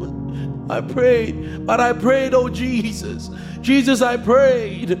God, I prayed, but I prayed, oh Jesus. Jesus, I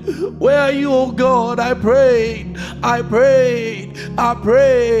prayed. Where are you, oh God? I prayed.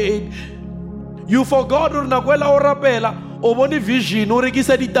 You forgot o bone vision o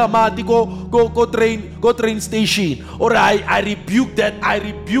rekisa ditamati go train station. Or I rebuke that. I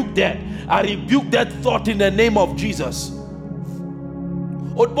rebuke that thought in the name of Jesus.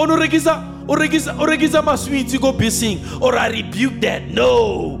 O bone o rekisa maswiti go bising. Or I rebuke that.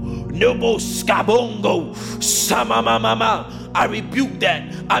 No bo skabongo sama mama. I rebuke that.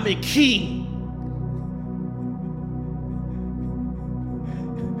 I'm a king.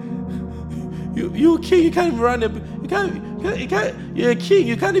 You're a king. You can't even run you can't. You're a king.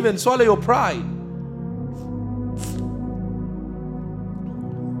 You can't even swallow your pride.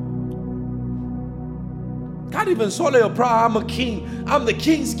 Can't even swallow your pride. I'm a king. I'm the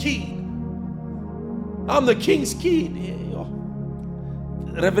king's kid. I'm the king's kid.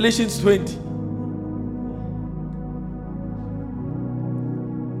 Revelations 20.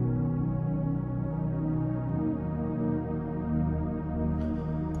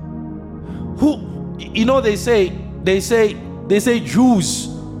 They say Jews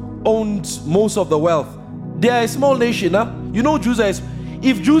owned most of the wealth. They are a small nation, huh? Jews are.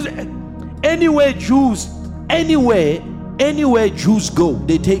 If Jews anywhere Jews go,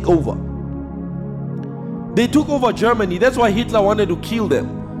 they take over. They took over Germany. That's why Hitler wanted to kill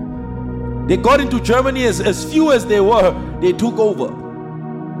them. They got into Germany as few as they were. They took over.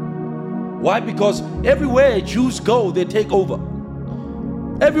 Why? Because everywhere Jews go, they take over.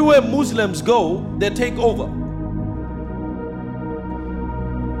 Everywhere Muslims go, they take over.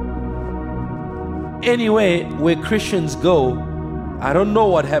 Anyway, where Christians go, I don't know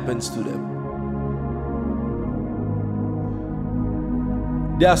what happens to them.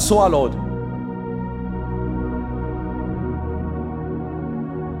 They are swallowed.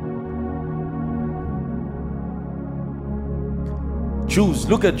 Jews,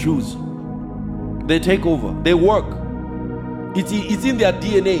 look at Jews. They take over. They work. It's in their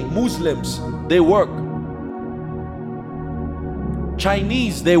DNA. Muslims, they work.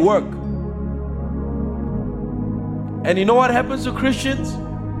 Chinese, they work. And you know what happens to Christians?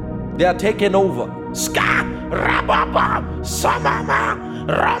 They are taken over. Ska rababa samama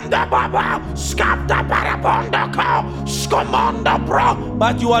ramda baba skapta parabonda ko skomanda bro.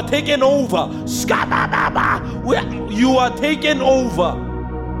 But you are taken over. Ska baba. You are taken over.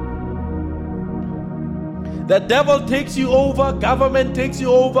 The devil takes you over, government takes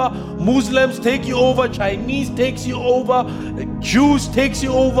you over, Muslims take you over, Chinese takes you over, Jews takes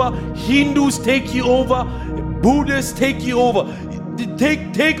you over, Hindus take you over, Buddhists take you over.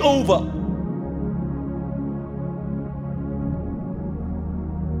 Take over.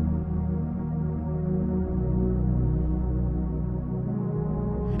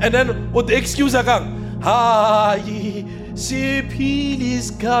 And then what the excuse again? Hayi siphili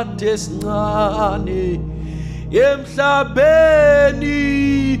isikhathi esincane emhlabeni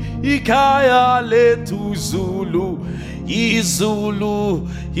ikhaya lethu Zulu izulu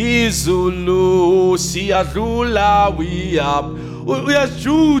siyadlula we are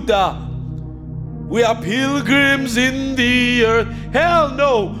Judah, we are pilgrims in the earth. Hell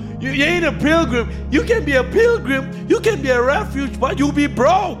no, you ain't a pilgrim. You can be a pilgrim, you can be a refuge, but you'll be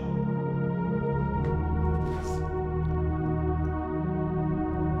broke.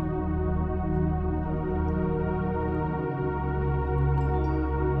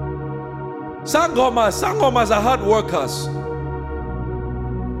 Sangomas are hard workers.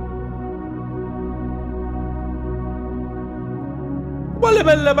 Ba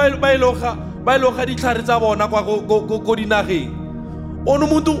iloga ditlhare tsa bona kwa go dinageng. Ona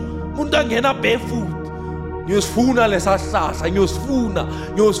umuntu angena barefoot. Ngiyosifuna lesahlahla.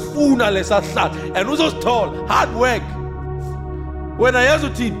 And uzostola hard work. When I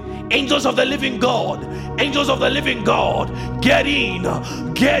ask you, angels of the living God, get in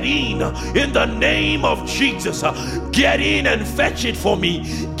the name of Jesus. Get in and fetch it for me.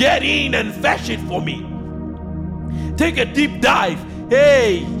 Take a deep dive.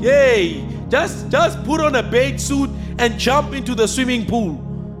 Hey, just put on a bathing suit and jump into the swimming pool.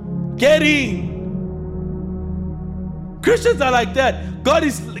 Get in. Christians are like that. God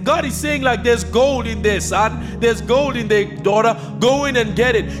is saying like, there's gold in their son, there's gold in their daughter. Go in and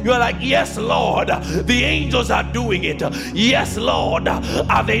get it. You are like, yes, Lord. The angels are doing it. Yes, Lord.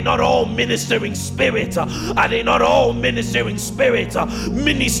 Are they not all ministering spirits?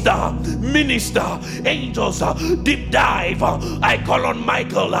 Minister. Angels, deep dive. I call on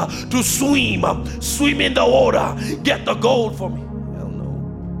Michael to swim in the water. Get the gold for me.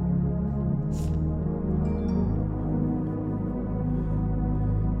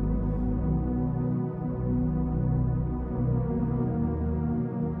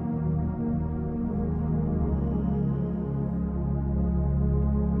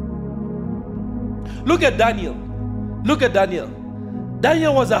 Look at Daniel. Look at Daniel.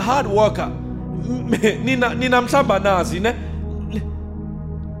 Daniel was a hard worker.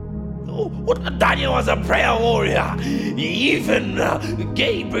 Daniel was a prayer warrior. Even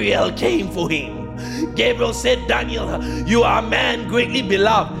Gabriel came for him. Gabriel said, Daniel, you are a man greatly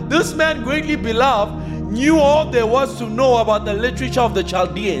beloved. This man greatly beloved knew all there was to know about the literature of the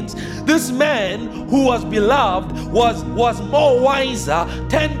Chaldeans. This man who was beloved was more wiser,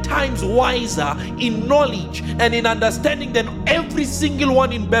 10 times wiser in knowledge and in understanding than every single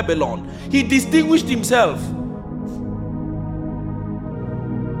one in Babylon. He distinguished himself.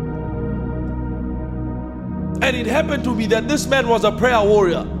 And it happened to be that this man was a prayer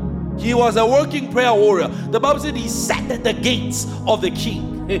warrior. He was a working prayer warrior. The Bible said he sat at the gates of the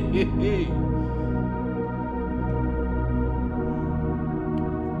king.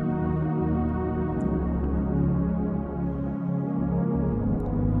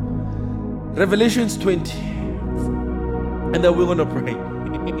 Revelations 20. And then we're going to pray.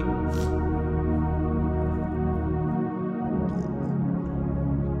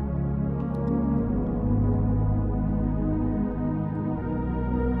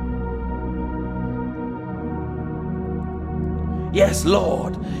 Yes,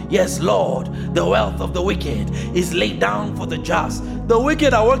 Lord. Yes, Lord. The wealth of the wicked is laid down for the just. The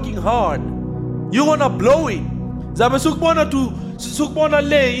wicked are working hard. You want to blow it. Sukbona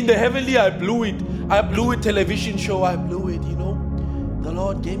lay in the heavenly, I blew it. I blew it television show. I blew it, you know. The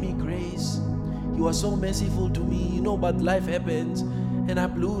Lord gave me grace. He was so merciful to me, you know, but life happens. And I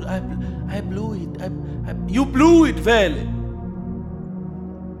blew it. You blew it, Vele.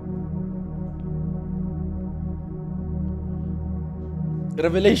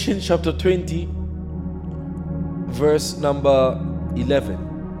 Revelation chapter 20, verse number 11.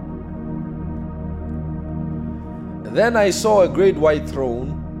 Then I saw a great white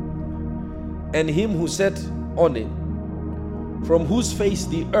throne, and him who sat on it, from whose face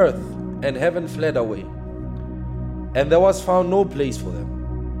the earth and heaven fled away, and there was found no place for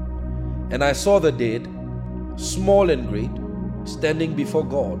them. And I saw the dead, small and great, standing before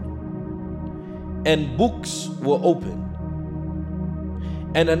God, and books were opened.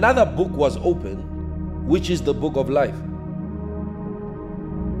 And another book was opened, which is the book of life.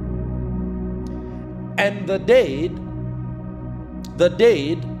 And the dead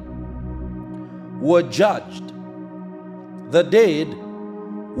were judged. The dead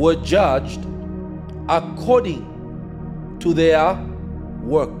were judged according to their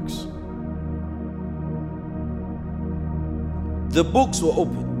works. The books were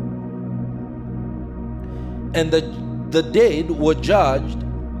opened. And the dead were judged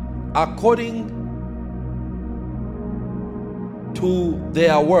according to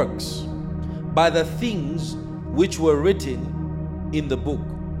their works by the things which were written in the book.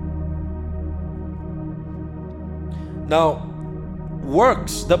 Now,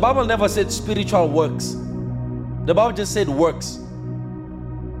 works, the Bible never said spiritual works. The Bible just said works.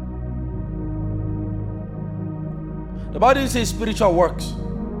 The Bible didn't say spiritual works.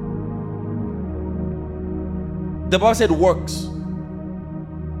 The Bible said works.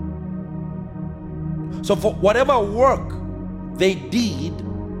 So for whatever work they did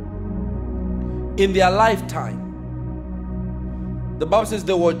in their lifetime, the Bible says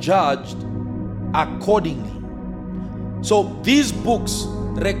they were judged accordingly. So these books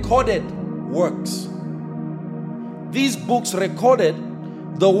recorded works. These books recorded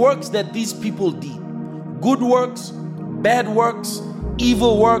the works that these people did. Good works, bad works,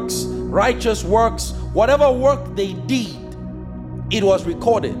 evil works, righteous works, whatever work they did, it was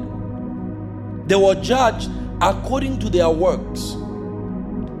recorded. They were judged according to their works.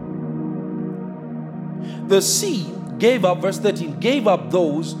 The sea gave up, verse 13, gave up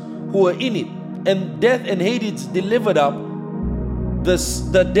those who were in it, and death and Hades delivered up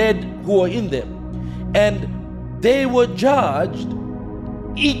the dead who were in them. And they were judged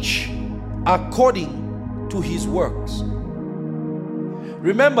each according to his works.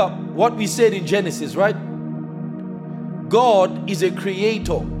 Remember what we said in Genesis, right? God is a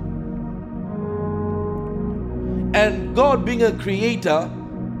creator. And God being a creator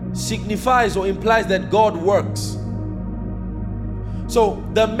signifies or implies that God works. So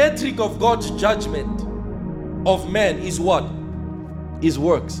the metric of God's judgment of man is what? Is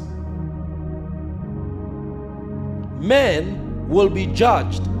works. Men will be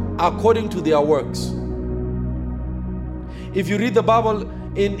judged according to their works. If you read the Bible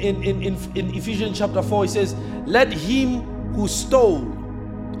in Ephesians chapter 4, it says, let him who stole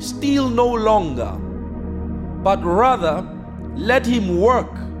steal no longer, but rather let him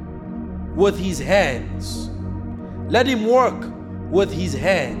work with his hands. Let him work with his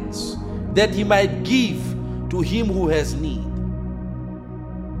hands, that he might give to him who has need.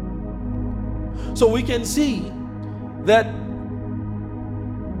 So we can see that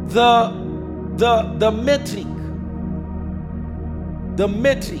the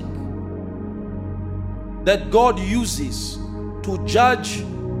metric that God uses to judge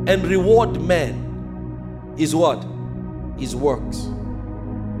and reward man is what? His works.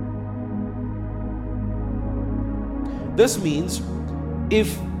 This means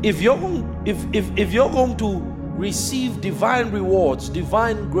if you're going to receive divine rewards,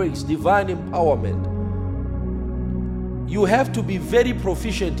 divine grace, divine empowerment, you have to be very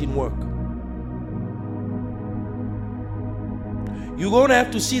proficient in work. You're going to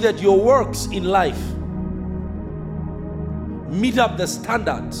have to see that your works in life meet up the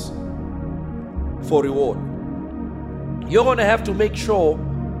standards for reward. You're going to have to make sure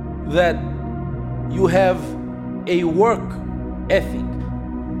that you have a work ethic.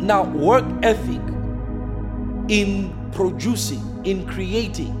 Now, work ethic in producing, in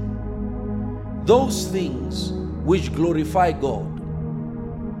creating those things which glorify God.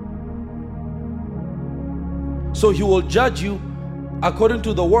 So He will judge you according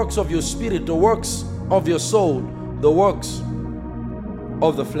to the works of your spirit, the works of your soul, the works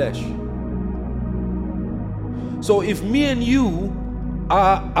of the flesh. So if me and you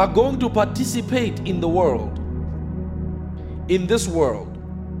are going to participate in the world, in this world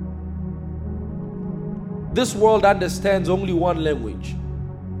understands only one language,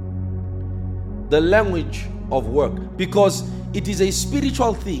 the language of work, because it is a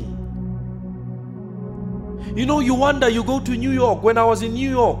spiritual thing. You know, you wonder, you go to New York. When I was in New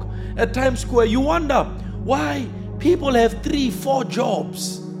York at Times Square, you wonder why people have 3-4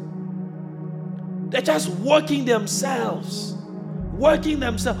 jobs. They're just working themselves. Why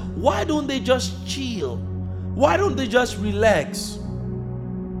don't they just chill? Why don't they just relax?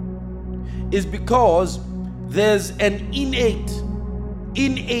 It's because there's an innate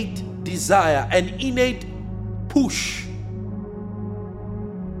desire, an innate push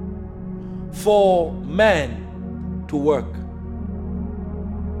for man to work.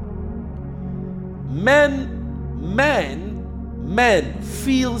 Man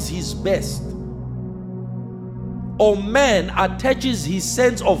feels his best, or man attaches his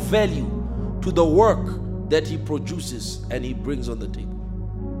sense of value to the work that he produces and he brings on the table.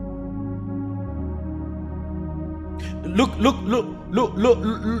 Look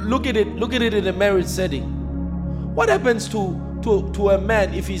at it in a marriage setting. What happens to a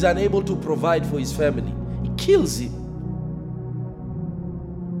man if he's unable to provide for his family? It kills him.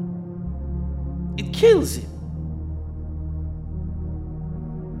 It kills him.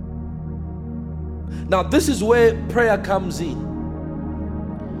 Now, this is where prayer comes in.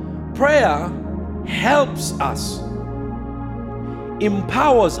 Prayer helps us,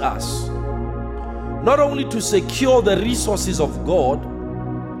 empowers us, not only to secure the resources of God,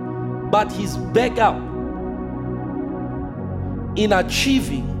 but His backup in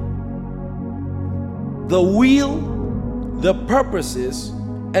achieving the will, the purposes,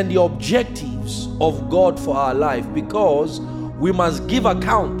 and the objectives of God for our life, because we must give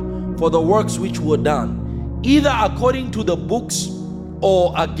account for the works which were done, either according to the books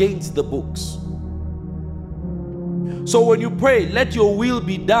or against the books. So when you pray, let your will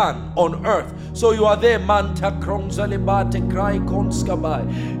be done on earth. So you are there, Manta Kronzalebate Krai Konskabai,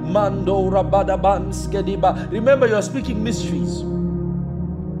 Mando Rabadabanskediba. Remember, you are speaking mysteries.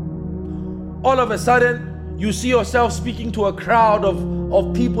 All of a sudden, you see yourself speaking to a crowd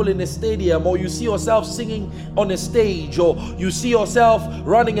of people in a stadium, or you see yourself singing on a stage, or you see yourself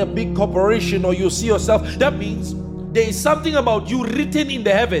running a big corporation, or you see yourself. That means there is something about you written in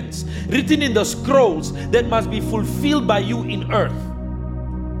the heavens, written in the scrolls, that must be fulfilled by you in earth.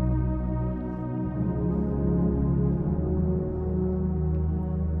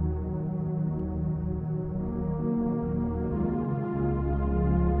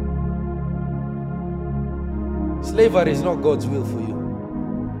 Slavery is not God's will for you.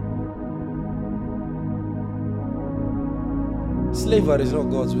 Slavery is not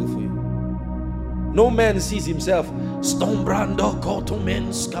God's will for you. No man sees himself Stombrando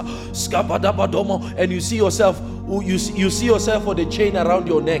Kotomenska Skabadabadomo, and you see yourself with a chain around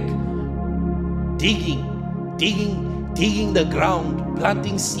your neck, digging the ground,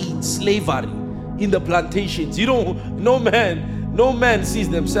 planting seeds, slavery in the plantations. No man sees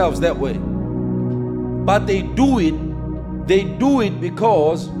themselves that way. But they do it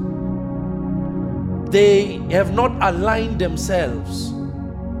because they have not aligned themselves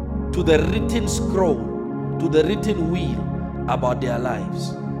to the written scroll, to the written will about their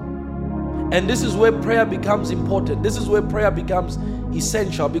lives. And this is where prayer becomes important. This is where prayer becomes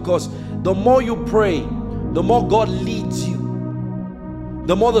essential, because the more you pray, the more God leads you,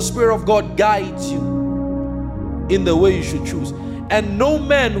 the more the Spirit of God guides you in the way you should choose. And no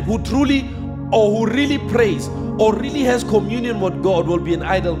man who truly or who really prays or really has communion with God will be an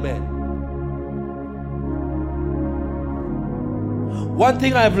idle man. One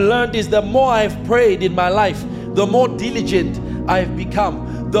thing I've learned is the more I've prayed in my life, the more diligent I've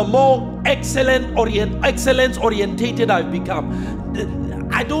become, the more excellence orientated I've become.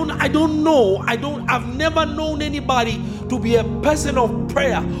 I've never known anybody to be a person of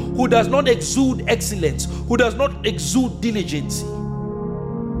prayer who does not exude excellence, who does not exude diligence.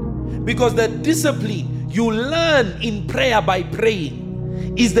 Because the discipline you learn in prayer by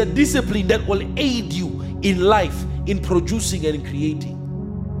praying is the discipline that will aid you in life, in producing and creating.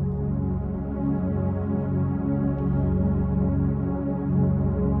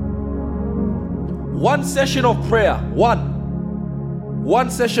 One session of prayer, one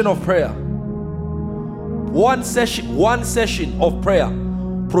session of prayer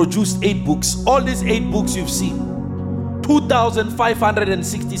produced 8 books. All these 8 books you've seen,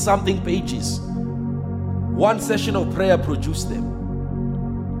 2,560 something pages. One session of prayer produced them.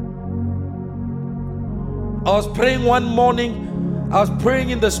 I was praying one morning, I was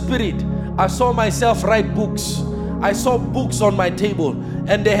praying in the Spirit. I saw myself write books. I saw books on my table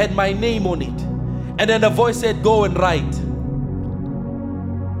and they had my name on it. And then the voice said, go and write.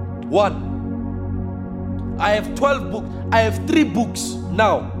 1. I have 12 books. I have 3 books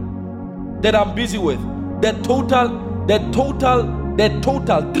now that I'm busy with. That total 3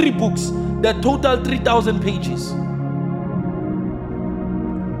 books. That total 3,000 pages.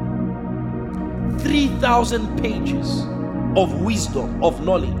 3,000 pages of wisdom, of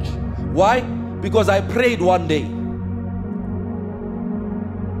knowledge. Why? Because I prayed one day.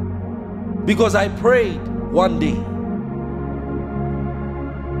 Because I prayed one day.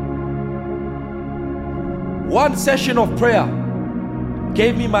 One session of prayer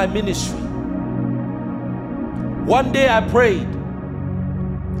gave me my ministry. One day I prayed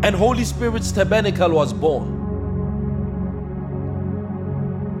and Holy Spirit's tabernacle was born.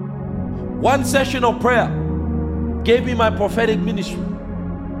 One session of prayer gave me my prophetic ministry.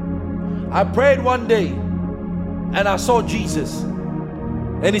 I prayed one day and I saw Jesus.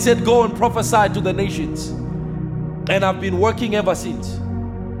 And he said, go and prophesy to the nations. And I've been working ever since.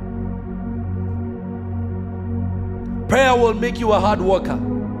 Prayer will make you a hard worker.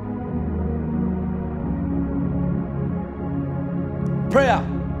 Prayer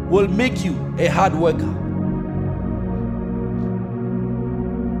will make you a hard worker.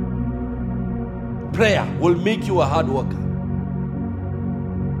 Prayer will make you a hard worker.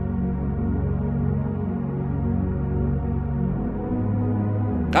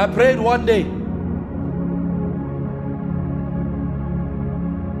 I prayed one day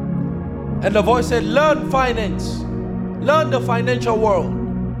and the voice said, learn finance, learn the financial world.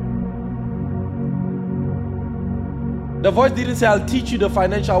 The voice didn't say, I'll teach you the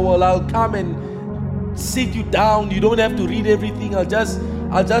financial world, I'll come and sit you down, you don't have to read everything, I'll just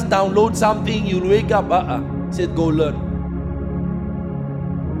download something, you'll wake up. It said, go learn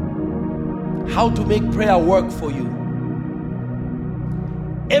how to make prayer work for you.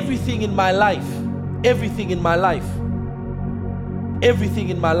 Everything in my life,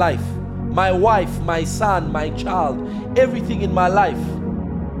 my wife, my son, my child, everything in my life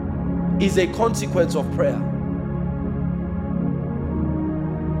is a consequence of prayer.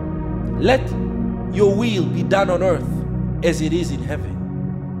 Let your will be done on earth as it is in heaven.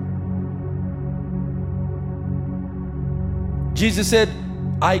 Jesus said,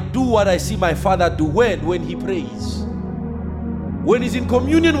 I do what I see my Father do. When he prays. When he's in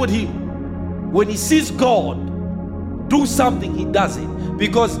communion with him, when he sees God do something, he does it.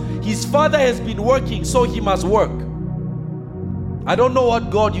 Because his Father has been working, so he must work. I don't know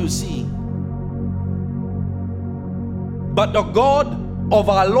what God you see, but the God of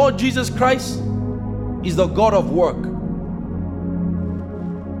our Lord Jesus Christ is the God of work.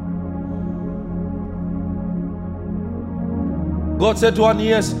 God said to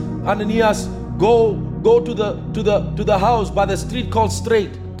Ananias, go to the house by the street called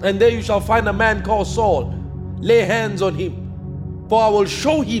Straight, and there you shall find a man called Saul. Lay hands on him, for I will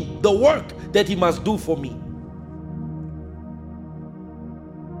show him the work that he must do for me.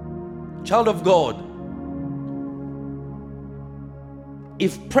 Child of God,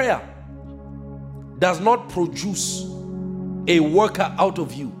 if prayer does not produce a worker out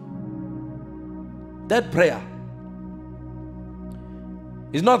of you, that prayer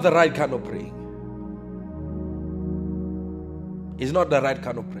is not the right kind of praying. It's not the right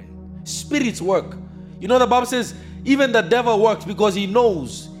kind of praying. Spirits work. You know, the Bible says even the devil works because he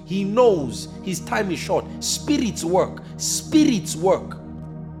knows He knows his time is short. Spirits work. Spirits work.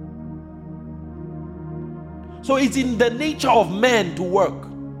 So it's in the nature of man to work.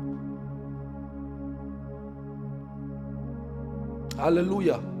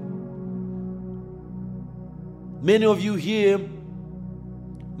 Hallelujah. Many of you here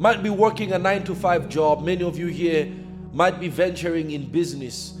might be working a 9-to-5 job. Many of you here might be venturing in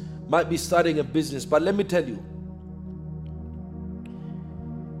business, might be starting a business. But let me tell you,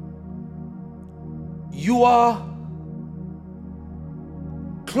 you are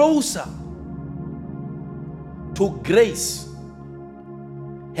closer to grace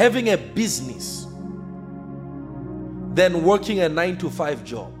having a business than working a 9-to-5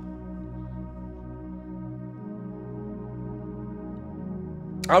 job.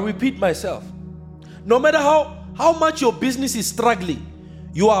 I'll repeat myself. No matter how much your business is struggling,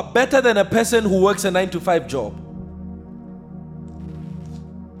 you are better than a person who works a 9-to-5 job.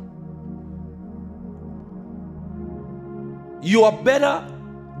 You are better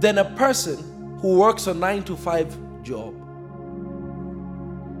than a person who works a 9-to-5 job.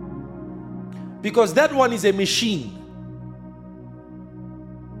 Because that one is a machine.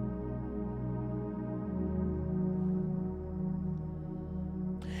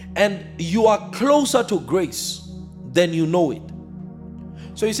 And you are closer to grace than you know it.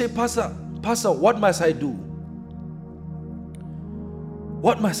 So you say, Pastor, what must I do?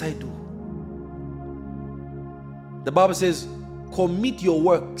 What must I do? The Bible says, commit your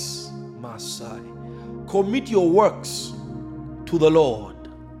works, Messiah. Commit your works to the Lord,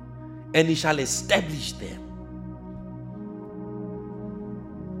 and he shall establish them.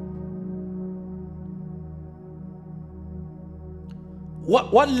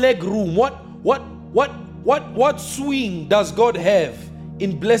 What leg room, what swing does God have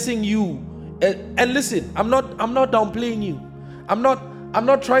in blessing you? And listen, I'm not downplaying you. I'm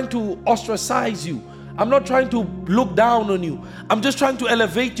not trying to ostracize you. I'm not trying to look down on you. I'm just trying to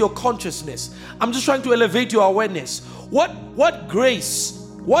elevate your consciousness. I'm just trying to elevate your awareness. What grace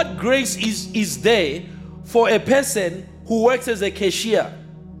is there for a person who works as a cashier?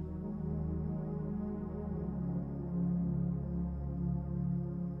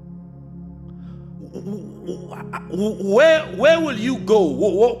 Where will you go?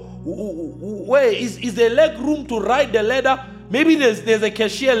 Where is there leg room to ride the ladder? Maybe there's a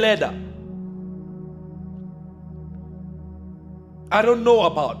cashier ladder. I don't know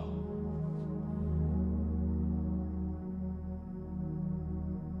about.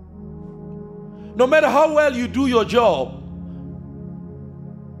 No matter how well you do your job,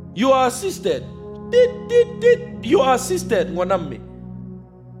 you are assisted. You are assisted, Wanami.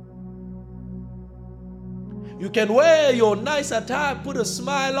 You can wear your nice attire, put a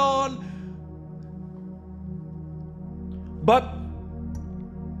smile on. But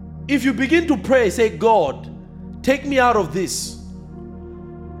if you begin to pray, say, God, take me out of this.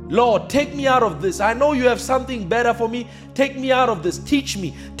 Lord, take me out of this. I know you have something better for me. Take me out of this. Teach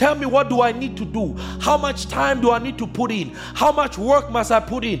me. Tell me, what do I need to do? How much time do I need to put in? How much work must I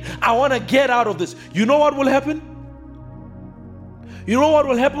put in? I want to get out of this. You know what will happen? You know what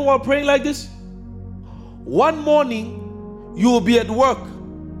will happen while praying like this? One morning, you will be at work.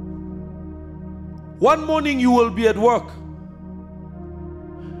 One morning, you will be at work.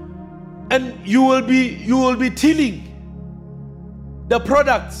 And you will be tilling the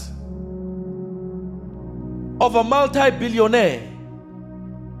products of a multi-billionaire,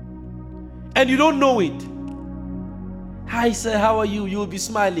 and you don't know it. Hi sir, how are you? You'll be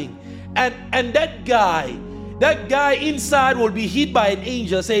smiling, and that guy inside will be hit by an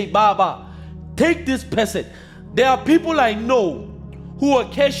angel. Say, Baba, take this person. There are people I know who are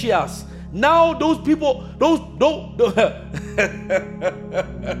cashiers. Now those people, those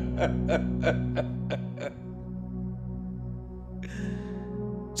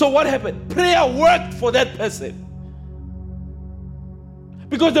So what happened? Prayer worked for that person.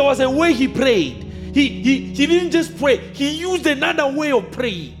 Because there was a way he prayed. He didn't just pray. He used another way of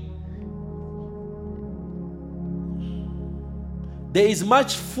praying. There is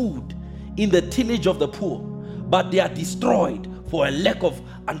much food in the tillage of the poor, but they are destroyed for a lack of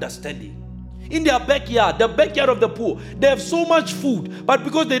understanding. In their backyard, the backyard of the poor, they have so much food, but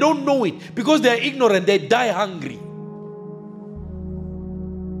because they don't know it, because they are ignorant, they die hungry.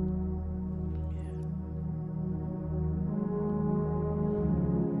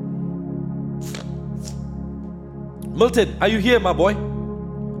 Milton, are you here, my boy?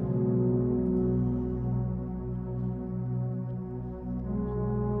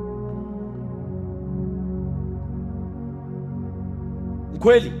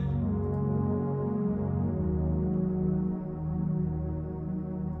 Kweli.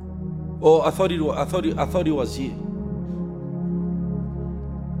 Oh, I thought it was here.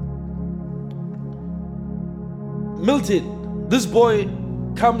 Milton, this boy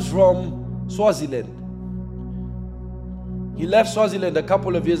comes from Swaziland. He left Swaziland a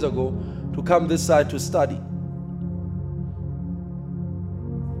couple of years ago to come this side to study.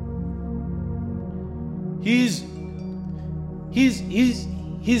 He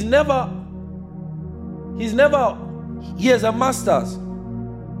has a master's.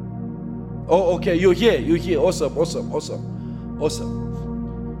 Oh, okay, you're here. Awesome.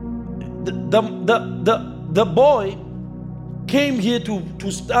 The boy came here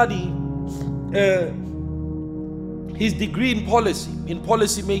to study his degree in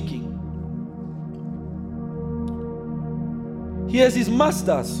policy making. He has his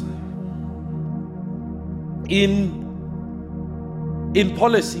master's in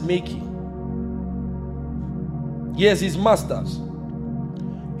policy making. He has his master's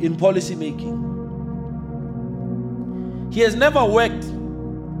in policy making. He has never worked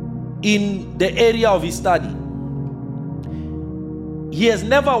in the area of his study. He has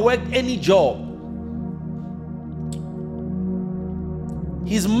never worked any job.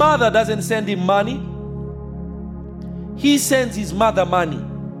 His mother doesn't send him money. He sends his mother money.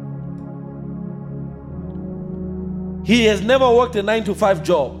 He has never worked a 9-to-5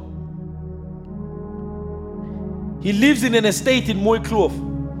 job. He lives in an estate in Mooikloof.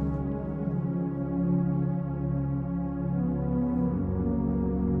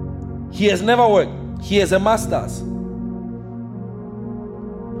 He has never worked. He has a master's.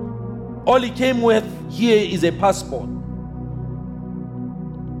 All he came with here is a passport.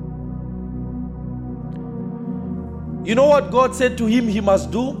 You know what God said to him he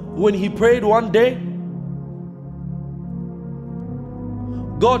must do when he prayed one day?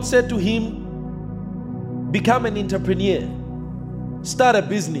 God said to him, become an entrepreneur. Start a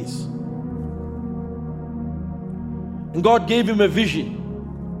business. And God gave him a vision.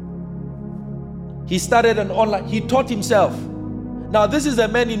 He started an online, he taught himself. Now this is a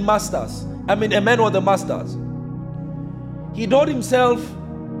man in masters. A man with a masters. He taught himself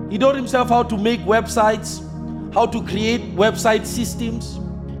how to make websites, how to create website systems.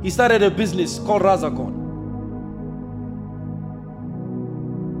 He started a business called Razakon.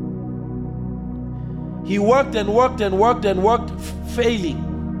 He worked and worked, failing.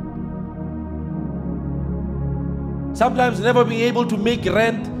 Sometimes never being able to make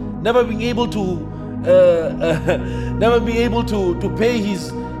rent, never being able to pay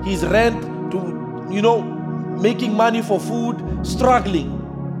his rent, making money for food, struggling.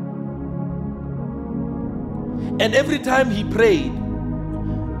 And every time he prayed,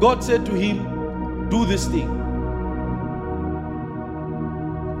 God said to him, do this thing.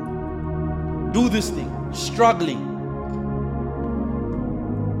 Do this thing. Struggling.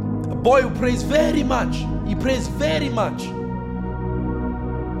 A boy who prays very much. He prays very much.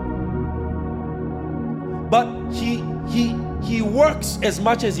 But he works as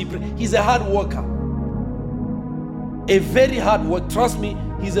much as he prays. He's a hard worker. A very hard worker. Trust me,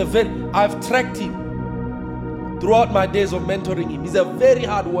 I've tracked him throughout my days of mentoring him. He's a very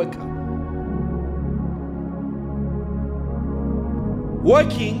hard worker.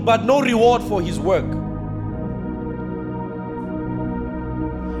 Working, but no reward for his work.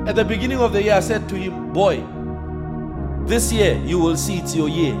 At the beginning of the year, I said to him, boy, this year you will see it's your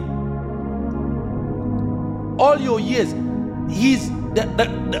year. All your years,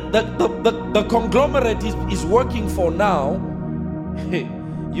 the conglomerate is working for now.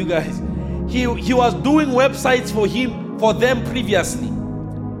 You guys, he was doing websites for them previously.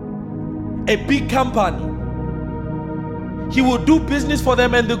 A big company. He would do business for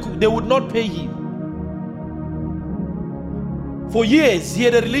them and they would not pay him. For years, he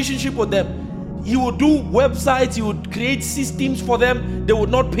had a relationship with them. He would do websites, he would create systems for them, they would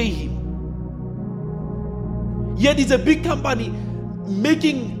not pay him. Yet it's a big company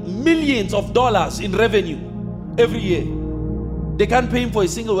making millions of dollars in revenue every year. They can't pay him for a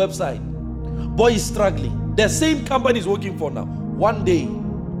single website. Boy is struggling. The same company is working for now. One day,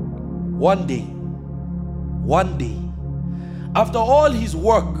 after all his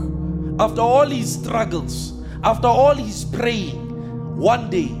work, after all his struggles, after all his praying, one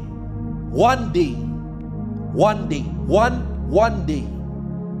day,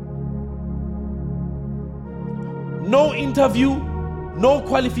 no interview, no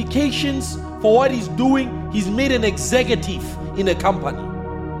qualifications for what he's doing, he's made an executive in a company.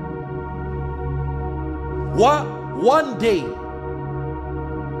 One day,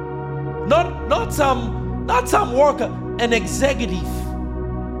 not some worker, an executive,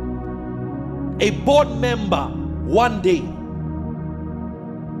 a board member, one day.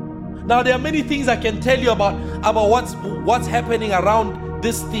 Now, there are many things I can tell you about what's happening around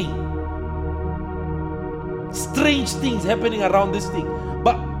this thing. Strange things happening around this thing.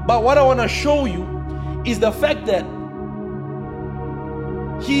 But what I want to show you is the fact that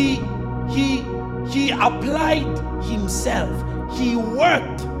he applied himself. He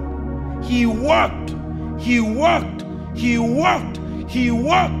worked. He worked. He worked. He worked. He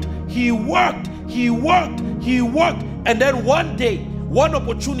worked. He worked. He worked. He worked. And then one day, one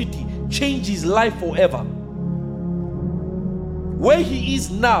opportunity changed his life forever. Where he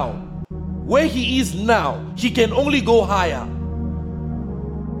is now, he can only go higher.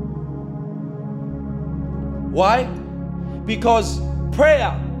 Why? Because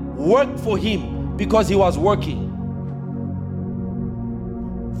prayer worked for him because he was working.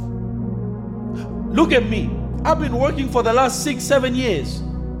 Look at me. I've been working for the last 6-7 years.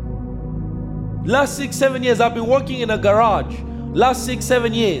 Last 6-7 years, I've been working in a garage. Last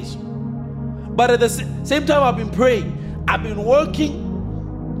 6-7 years. But at the same time, I've been praying. I've been working.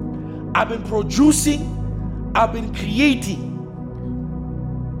 I've been producing. I've been creating.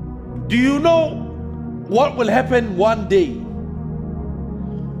 Do you know what will happen one day?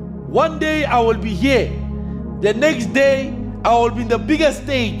 One day I will be here. The next day I will be in the biggest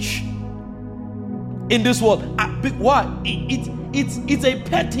stage in this world. Why? It's a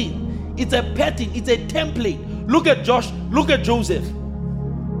pattern. It's a pattern. It's a template. Look at Josh. Look at Joseph.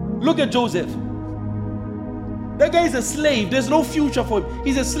 Look at Joseph. That guy is a slave. There's no future for him.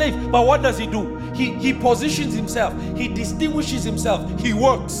 He's a slave. But what does he do? He positions himself. He distinguishes himself. He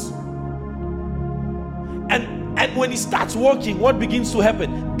works. And when he starts working, what begins to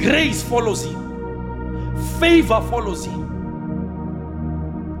happen? Grace follows him. Favor follows him.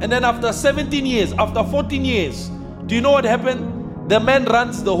 And then after 17 years, after 14 years, do you know what happened? The man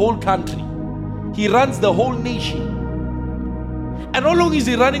runs the whole country. He runs the whole nation. And not only is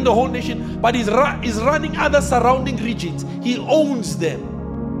he running the whole nation, but he's running other surrounding regions. He owns them.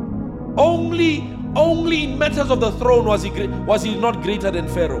 Only in matters of the throne was he not greater than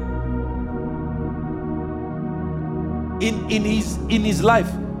Pharaoh. In his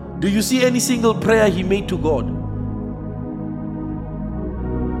life, do you see any single prayer he made to God?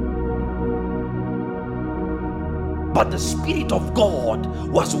 But the Spirit of God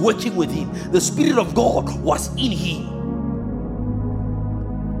was working with him. The Spirit of God was in him.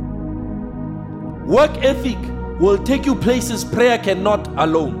 Work ethic will take you places prayer cannot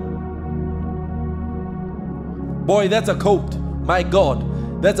alone. Boy, that's a quote. My God,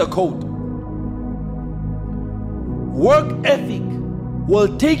 that's a quote. Work ethic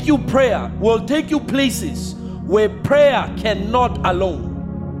will take you places where prayer cannot alone.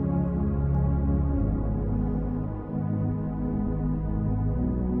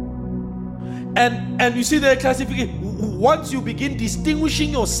 And you see the classification. Once you begin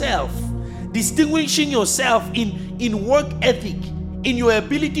distinguishing yourself in work ethic, in your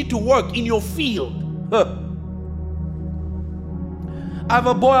ability to work, in your field. I have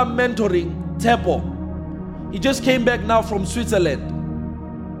a boy I'm mentoring, Tepo. He just came back now from Switzerland.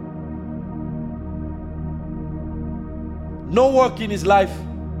 No work in his life.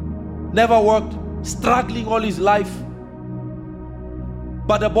 Never worked. Struggling all his life.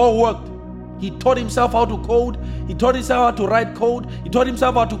 But the boy worked. He taught himself how to code. He taught himself how to write code. He taught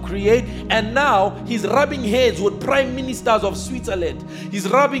himself how to create. And now he's rubbing heads with prime ministers of Switzerland. He's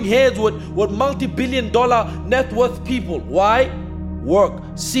rubbing heads with multi-billion-dollar net worth people. Why? Work.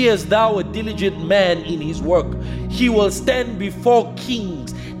 Seest thou a diligent man in his work? He will stand before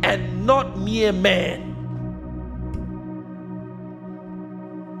kings and not mere men.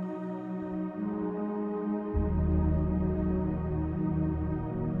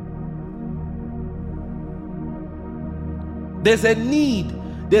 There's a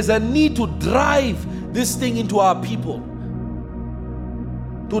need to drive this thing into our people.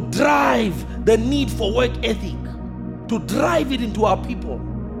 To drive the need for work ethic. To drive it into our people.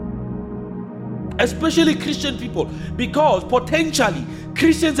 Especially Christian people. Because potentially,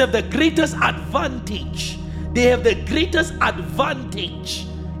 Christians have the greatest advantage. They have the greatest advantage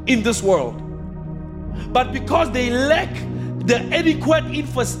in this world. But because they lack the adequate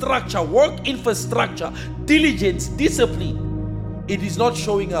infrastructure, work infrastructure, diligence, discipline, it is not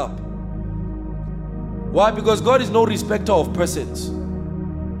showing up. Why? Because God is no respecter of persons.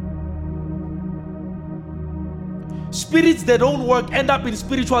 Spirits that don't work end up in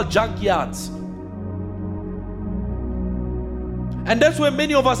spiritual junkyards. And that's where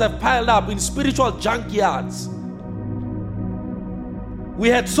many of us have piled up, in spiritual junkyards. We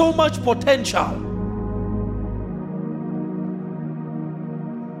had so much potential,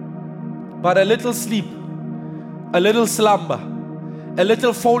 but a little sleep, a little slumber, a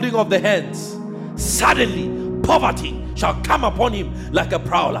little folding of the hands, suddenly poverty shall come upon him like a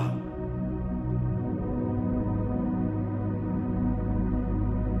prowler.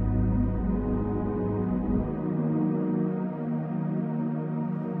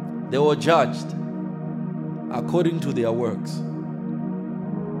 They were judged according to their works.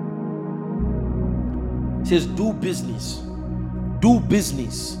 It says, do business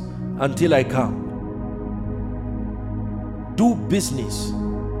until I come. Do business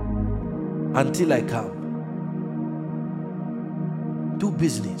until I come. Do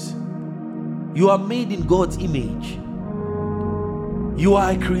business. You are made in God's image. You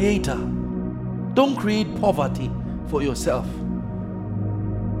are a creator. Don't create poverty for yourself.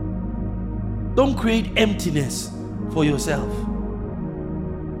 Don't create emptiness for yourself.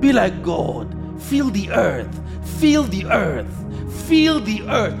 Be like God. Feel the earth. Feel the earth. Feel the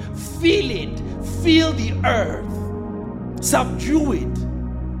earth. Feel it. Feel the earth. Subdue it.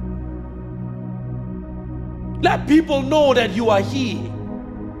 Let people know that you are here.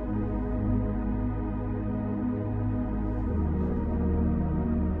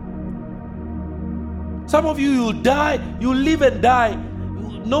 Some of you will die, you live and die.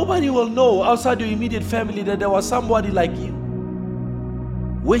 Nobody will know outside your immediate family that there was somebody like you.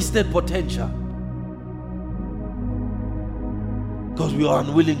 Wasted potential. Because we are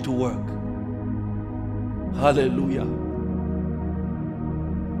unwilling to work. Hallelujah.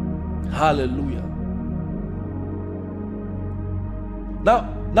 Hallelujah.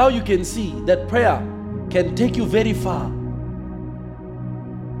 Now you can see that prayer can take you very far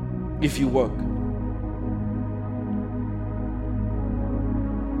if you work.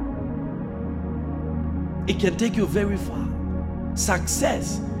 It can take you very far.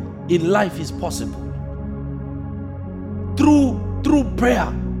 Success in life is possible through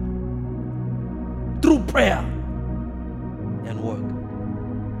prayer. Through prayer and work.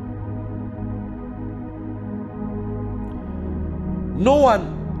 No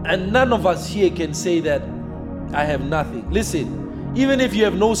one and none of us here can say that I have nothing. Listen, even if you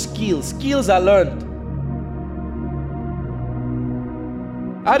have no skills are learned.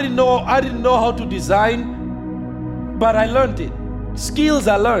 I didn't know how to design, but I learned it. Skills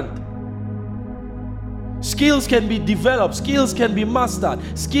are learned. Skills can be developed. Skills can be mastered.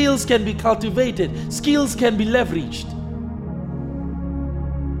 Skills can be cultivated. Skills can be leveraged.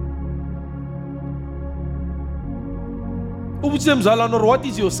 What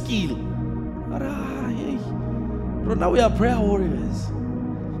is your skill? Now we are prayer warriors.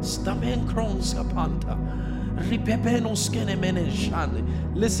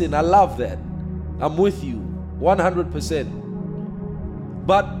 Listen, I love that. I'm with you 100%.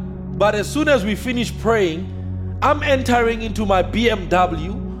 But as soon as we finish praying, I'm entering into my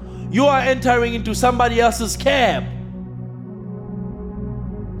BMW. You are entering into somebody else's cab.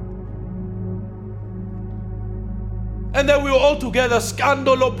 And then we were all together,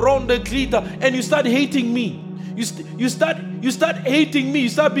 scandalo, bronde, glitter, and you start hating me. You start hating me. You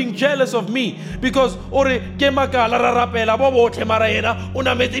start being jealous of me because BMW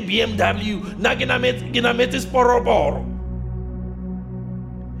na meti sporoboro.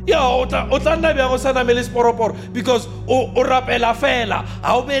 Ya otanda bya go sana mele sporoboro because o rapela fela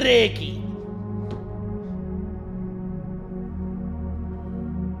ha o bereki.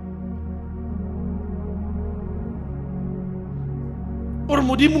 Or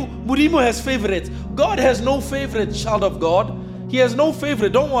Mudimu has favorites. God has no favorite, child of God. He has no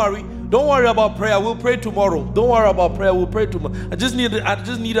favorite. Don't worry about prayer. We'll pray tomorrow. Don't worry about prayer. We'll pray tomorrow. I just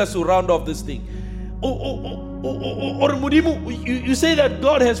need us to round off this thing. Or Mudimu, you say that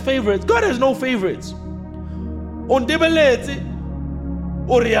God has favorites. God has no favorites. On Debelete,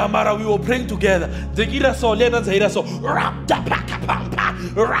 or Yamara, we were praying together. The Gira so Lena Zaira so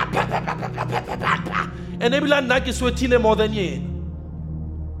and Ebila Naki Swetile more than ye.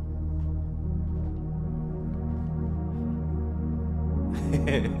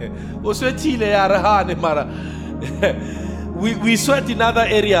 We sweat in other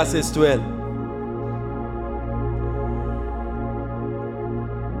areas as well.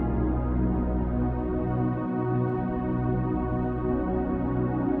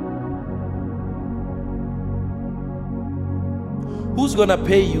 Who's gonna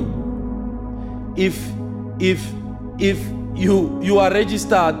pay you if you are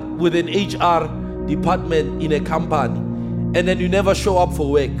registered with an HR department in a company and then you never show up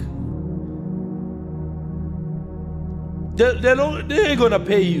for work? They ain't gonna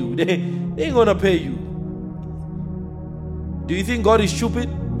pay you. They ain't gonna pay you. Do you think God is stupid?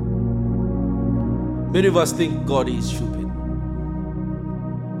 Many of us think God is stupid,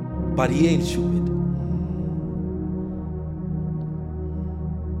 but He ain't stupid.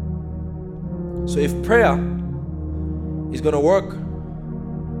 So if prayer is going to work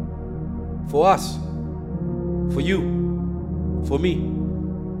for us, for you, for me,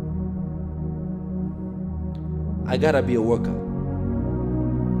 I gotta be a worker.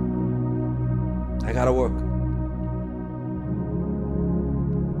 I gotta work.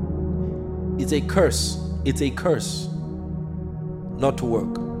 It's a curse. It's a curse not to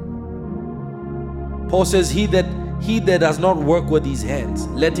work. Paul says, he that does not work with his hands,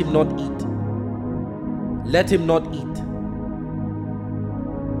 let him not eat. Let him not eat.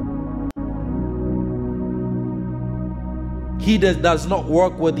 He that does not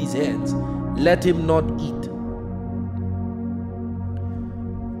work with his hands, let him not eat.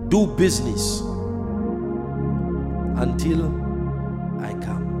 Do business until I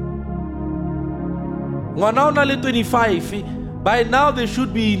come. Now 25. By now they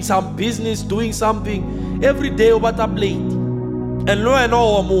should be in some business, doing something every day over a plate. And lo and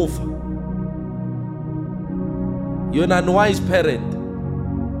all move. You're an unwise parent.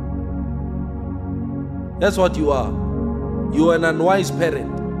 That's what you are. You are an unwise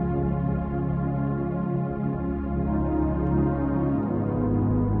parent.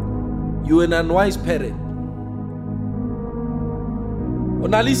 You are an unwise parent.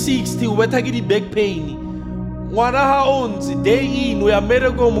 Only 60, we take the back pain. One ha owns day in, we are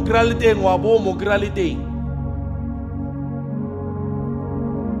medical mokralite and wabo mokralite.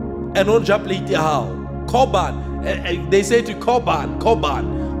 And on Japlite how? Koban. They say to Koban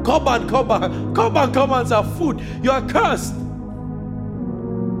are food. You are cursed.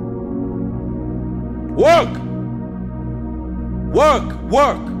 Work.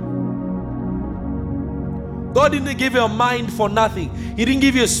 God didn't give you a mind for nothing. He didn't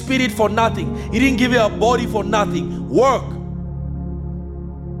give you a spirit for nothing. He didn't give you a body for nothing. Work.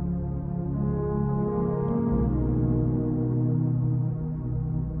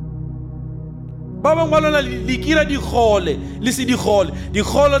 Baba ngwana likira digole, lisi digole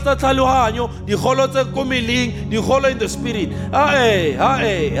tsa tlhaloganyo, digole tsa komeleng, digole in the spirit.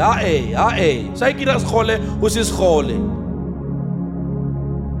 Sa ikira segole o se segole.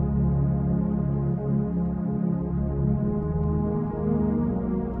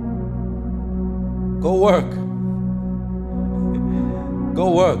 Go work. Go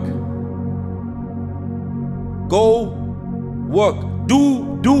work. Go work.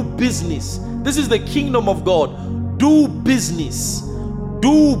 Do business. This is the kingdom of God. Do business.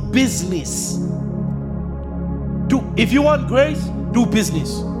 Do business. If you want grace, do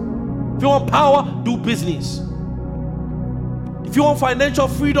business. If you want power, do business. If you want financial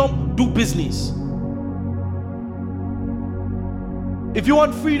freedom, do business. If you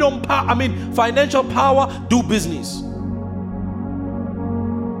want financial power, do business.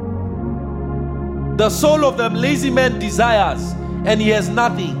 The soul of the lazy man desires, and he has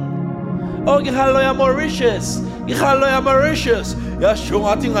nothing. Oh, Gihaloya Mauritius.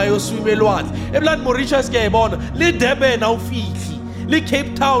 Yashungating I swim a lot. Eblan Mauritius gave on. Li Debe now feet. Li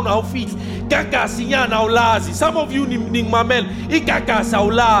Cape Town now feet. Gagasinya now lazy. Some of you ning mamel. Igagas now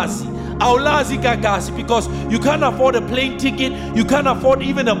lazy. Aulazi gagasi, because you can't afford a plane ticket, you can't afford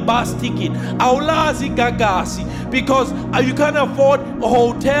even a bus ticket. Aulazi gagasi, because you can't afford a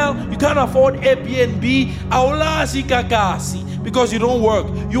hotel, you can't afford Airbnb. Aulazi gagasi, because you don't work.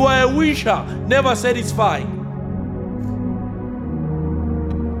 You are a wisher, never satisfied.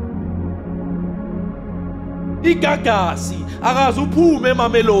 Igagasi, agazuphume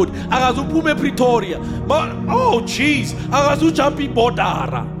Mamelodi, agazuphume Pretoria. Oh jeez, agazu jumpy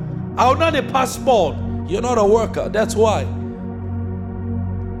Bodara. I'm not a passport. You're not a worker, that's why.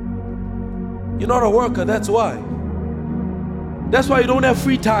 You're not a worker, that's why. That's why you don't have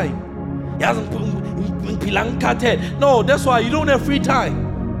free time. No, that's why you don't have free time.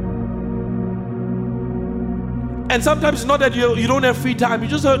 And sometimes it's not that you don't have free time, you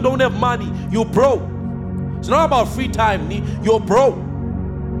just don't have money. You're broke. It's not about free time, you're broke.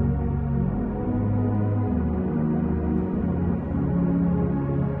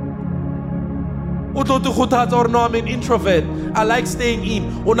 Or no, I'm an introvert. I like staying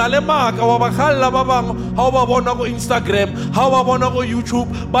in. How about Instagram? How about YouTube?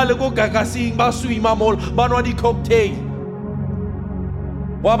 Balego gagasing, basui mamol, banwadi cocktail.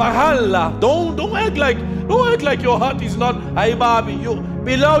 Wabahalla. Don't act like your heart is not. Hey baby, you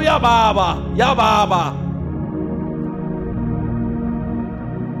below ya baba.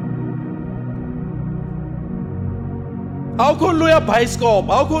 How could Luya Bioscope?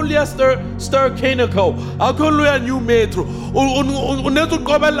 How could Luya Stir Canico? How could Luya New Metro? Unetu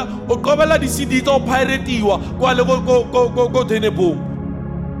Kobela di Sidito Piratiwa, go Teneboom.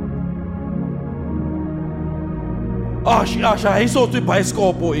 I saw the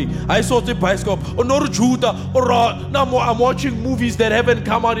bioscope, boy. I saw the bioscope. Or not Judah. Or now I'm watching movies that haven't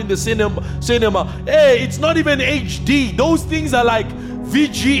come out in the cinema. Hey, it's not even HD. Those things are like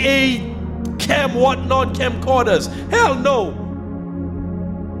VGA, whatnot, camcorders. Hell no.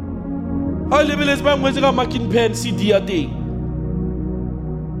 I live in this man when I making pen CD a day.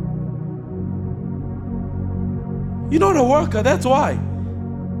 You're not a worker, that's why.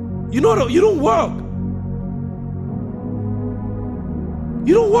 You don't work.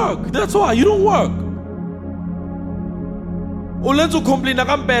 You don't work. That's why you don't work. Let's complain.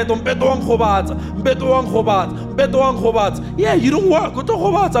 Yeah, you don't work. What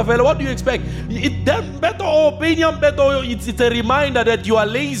do you expect? It's a reminder that you are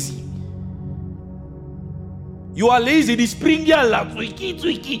lazy. You are lazy. This spring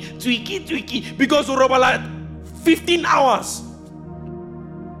tweaky. Because you rob like 15 hours.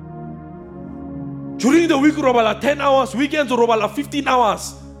 During the week, robala 10 hours. Weekends, robala 15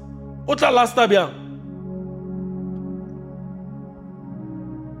 hours. What's the last time?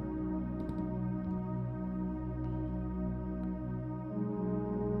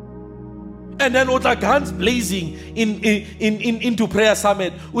 And then what's guns blazing into prayer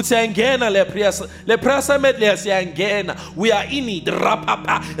summit? We say again, le prayer summit. We are in it. Wrap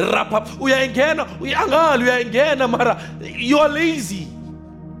up. We are again. Mara. You are lazy.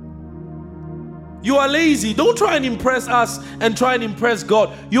 You are lazy. Don't try and impress us and try and impress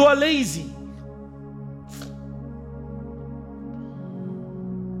God. You are lazy.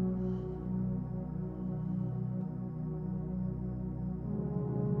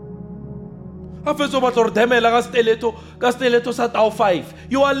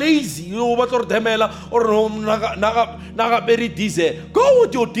 You are lazy. You or diesel. Go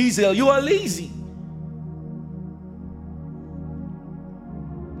with your diesel. You are lazy.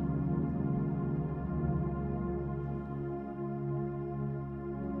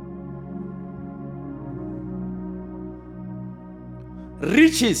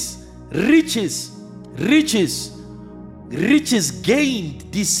 Riches gained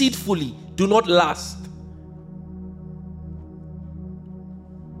deceitfully do not last.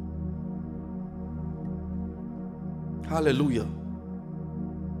 Hallelujah.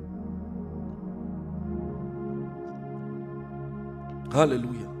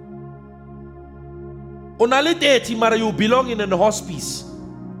 Hallelujah. Onale 30 mara you belong in a hospice.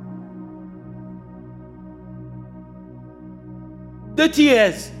 30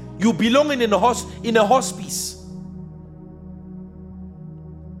 years you belong in a hospice.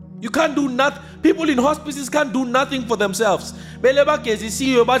 You can't do nothing. People in hospices can't do nothing for themselves. You have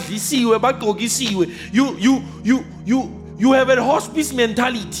a hospice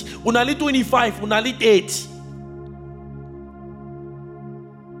mentality. Unali 25, unali 30.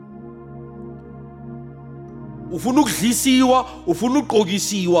 Ufuna ukudlisiwa, ufuna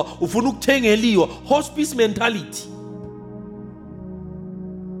ukugqokisiwa, ufuna ukuthengeliwa. Hospice mentality.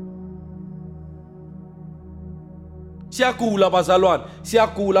 Siyagula bazalwane,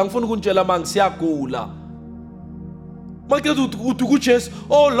 siyagula. Ngifuna ukunitshela manje siyagula. Make uthi kuJesu,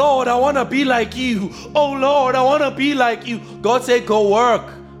 "Oh Lord, I want to be like you. Oh Lord, I want to be like you." God said, "Go work.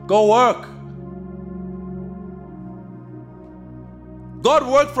 Go work." God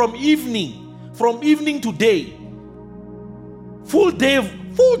worked from evening to day. Full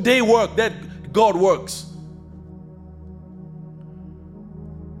day work that God works.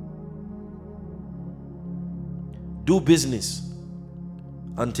 Do business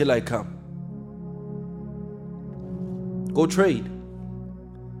until I come. Go trade.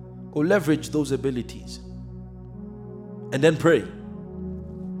 Go leverage those abilities. And then pray.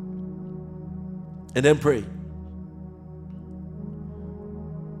 And then pray.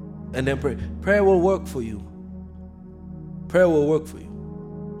 And then pray. Prayer will work for you. Prayer will work for you.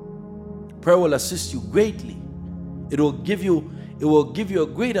 Prayer will assist you greatly. It will give you a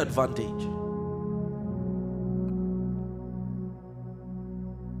great advantage.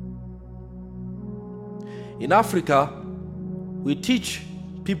 In Africa, we teach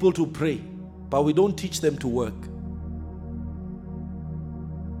people to pray, but we don't teach them to work.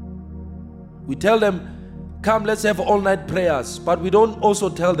 We tell them, "Come, let's have all-night prayers," but we don't also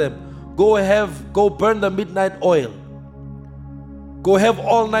tell them, go burn the midnight oil. Go have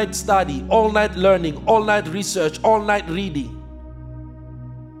all-night study, all-night learning, all-night research, all-night reading.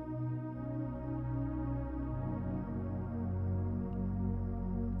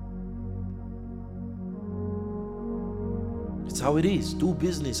 It's how it is. Do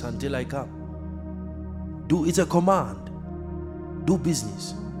business until I come. It's a command. Do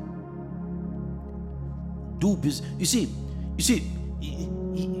business. Do business. You see,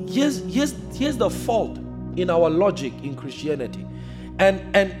 here's the fault in our logic in Christianity.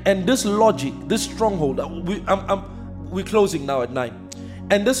 And this logic, this stronghold, we're closing now at 9.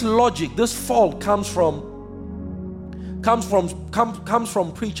 And this logic, this fault comes from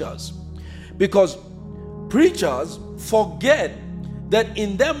preachers. Because preachers forget that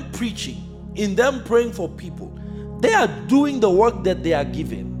in them preaching, in them praying for people, they are doing the work that they are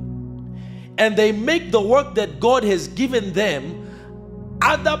given. And they make the work that God has given them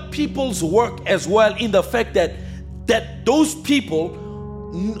other people's work as well, in the fact that those people,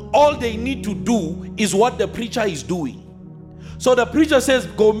 all they need to do is what the preacher is doing. So the preacher says,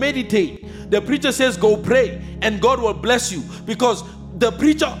 go meditate. The preacher says, go pray, and God will bless you. Because the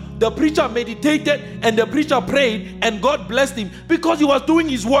preacher meditated and the preacher prayed, and God blessed him because he was doing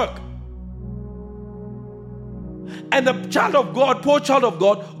his work. And the child of God, poor child of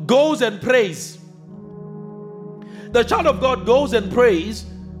God, goes and prays. The child of God goes and prays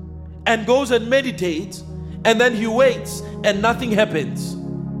and goes and meditates, and then he waits and nothing happens.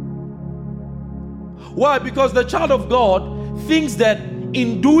 Why? Because the child of God thinks that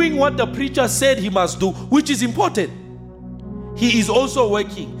in doing what the preacher said he must do, which is important, he is also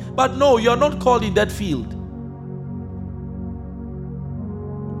working. But no, you're not called in that field.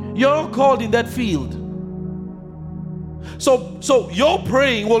 You're not called in that field. So your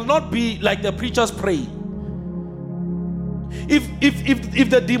praying will not be like the preacher's praying. If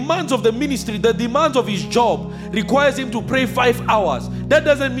the demands of the ministry, the demands of his job requires him to pray 5 hours, that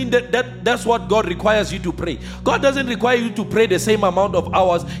doesn't mean that's what God requires you to pray. God doesn't require you to pray the same amount of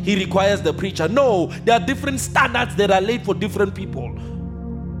hours he requires the preacher. No, there are different standards that are laid for different people.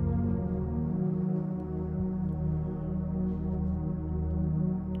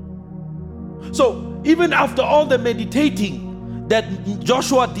 So even after all the meditating that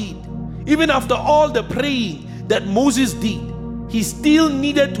Joshua did, even after all the praying that Moses did, he still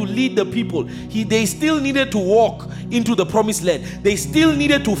needed to lead the people. They still needed to walk into the promised land. They still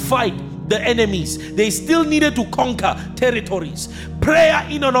needed to fight the enemies. They still needed to conquer territories. Prayer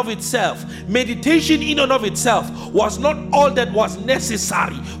in and of itself, meditation in and of itself, was not all that was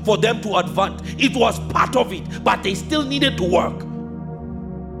necessary for them to advance. It was part of it, but they still needed to work.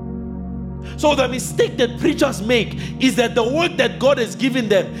 So the mistake that preachers make is that the work that God has given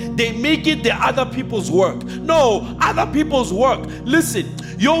them, they make it the other people's work. No, other people's work. Listen,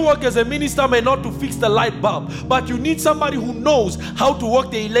 your work as a minister may not to fix the light bulb, but you need somebody who knows how to work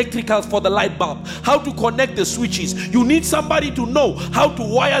the electricals for the light bulb, how to connect the switches. You need somebody to know how to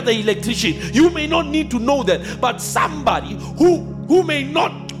wire the electrician. You may not need to know that, but somebody who may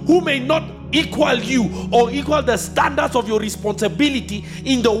not equal you or equal the standards of your responsibility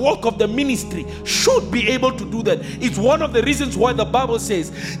in the work of the ministry should be able to do that. It's one of the reasons why the Bible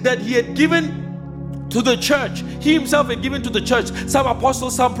says that he had given to the church, he himself had given to the church some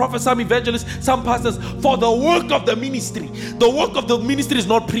apostles, some prophets, some evangelists, some pastors for the work of the ministry. The work of the ministry is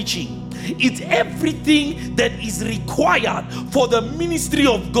not preaching. It's everything that is required for the ministry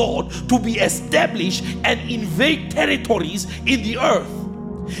of God to be established and invade territories in the earth.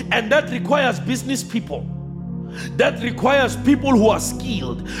 And that requires business people. That requires people who are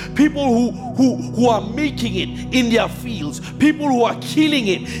skilled, people who are making it in their fields, people who are killing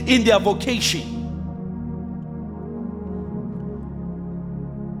it in their vocation.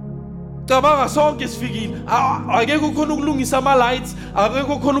 Cabanga sonke sifikile, akekho khona ukulungisa ama lights,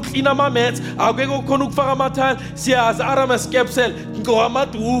 akekho khona uklina ama mats, akekho khona ukufaka amathile. Siyazi RMS capsule, ngqoka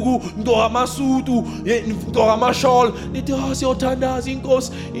amaduku, ngqoka amasutu, ngqoka amashol. Nithi siyothandaza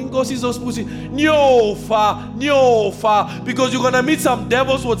inkosi izosibusa. Nyofa, because you're going to meet some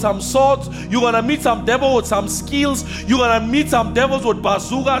devils with some swords, you're going to meet some devils with some skills, you're going to meet some devils with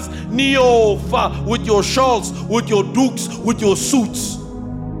bazookas. Nyofa, with your shawls, with your dukes, with your suits.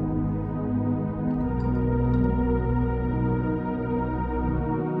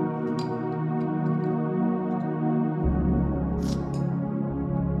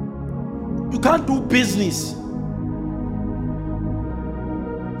 You can't do business.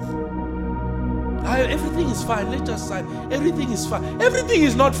 Everything is fine. Let us sign. Everything is fine. Everything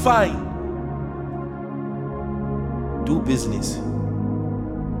is not fine. Do business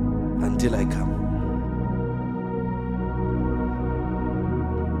until I come.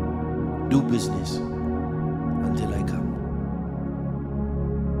 Do business until I come.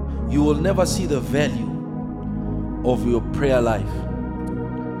 You will never see the value of your prayer life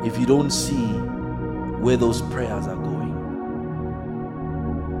if you don't see where those prayers are going.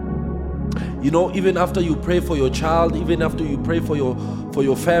 You know, even after you pray for your child, even after you pray for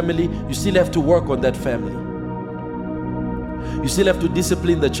your family, you still have to work on that family. You still have to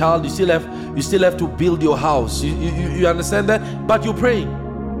discipline the child. You still have to build your house. You understand that? But you're praying.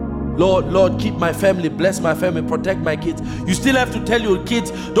 Lord, keep my family, bless my family, protect my kids. You still have to tell your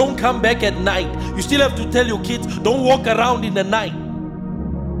kids, don't come back at night. You still have to tell your kids, don't walk around in the night.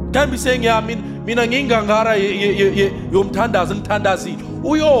 Can't be saying, yeah, mina ngingangara yomthandazi ngithandazile.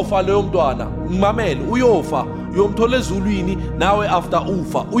 Uyofa leyo mntwana. Ngimamele, uyofa. Uyomthola ezulwini nawe after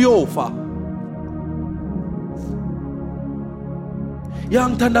ufa. Uyofa. Ya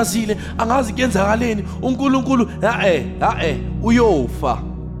ngithandazile, angazi kuyenzakaleni. uNkulunkulu,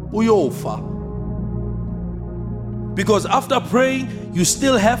 uyofa. Because after praying, you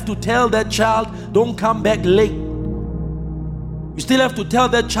still have to tell that child, don't come back late. You still have to tell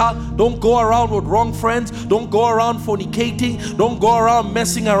that child, don't go around with wrong friends, don't go around fornicating, don't go around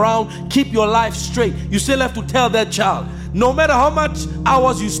messing around, keep your life straight. You still have to tell that child. No matter how much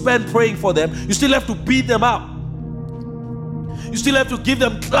hours you spend praying for them, you still have to beat them up. You still have to give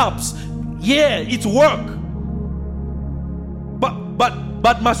them clubs. Yeah, it's work.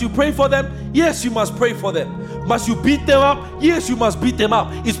 But must you pray for them? Yes, you must pray for them. Must you beat them up? Yes, you must beat them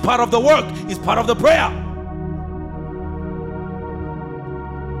up. It's part of the work. It's part of the prayer.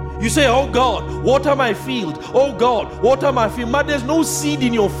 You say, oh God, water my field. Oh God, water my field. But there's no seed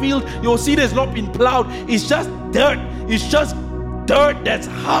in your field. Your seed has not been plowed. It's just dirt. It's just dirt that's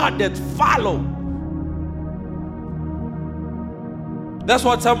hard, that's fallow. That's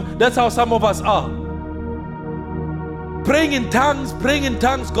how some of us are. Praying in tongues,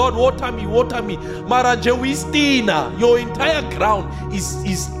 God, water me. Mara Jewistina, your entire ground is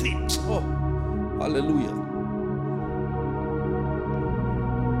oh, hallelujah.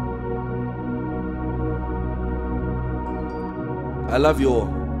 I love you all.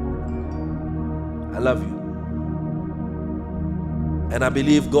 I love you. And I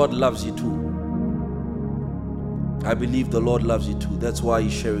believe God loves you too. I believe the Lord loves you too. That's why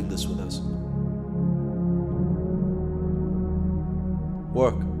He's sharing this with us.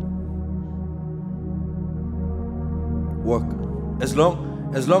 Work. As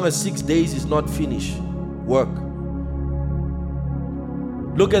long as 6 days is not finished, work.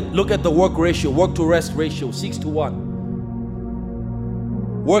 Look at the work ratio, work to rest ratio, 6:1.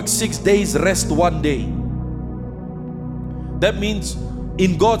 Work 6 days, rest 1 day. That means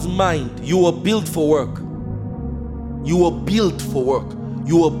in God's mind, you were built for work. You were built for work.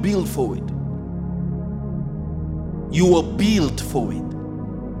 You were built for it. You were built for it.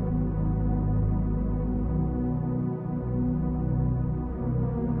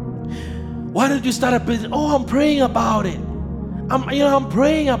 Why don't you start a business? Oh, I'm praying about it. I'm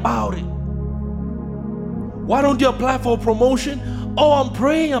praying about it. Why don't you apply for a promotion? Oh, I'm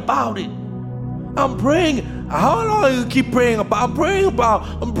praying about it. I'm praying. How long do you keep praying about? I'm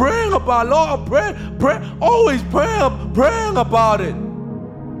praying about, Lord, I'm praying, always praying about it.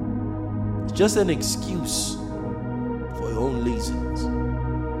 It's just an excuse for your own laziness.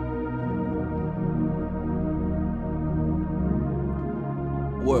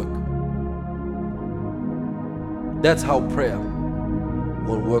 Work. That's how prayer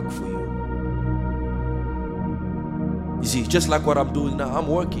will work for you. You see, just like what I'm doing now, I'm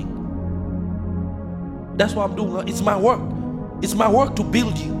working. That's what I'm doing. It's my work. It's my work to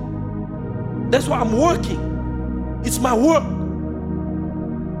build you. That's why I'm working. It's my work.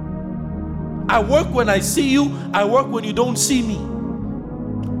 I work when I see you. I work when you don't see me.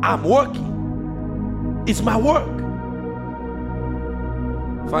 I'm working. It's my work.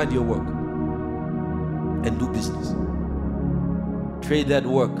 Find your work and do business. Trade that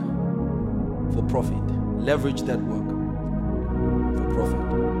work for profit. Leverage that work for profit.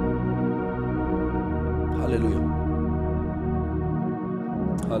 Hallelujah.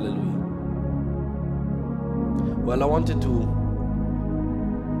 Hallelujah. Well, I wanted to,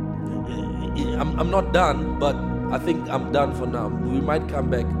 I'm not done, but I think I'm done for now. We might come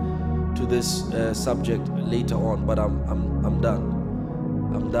back to this subject later on, but I'm done.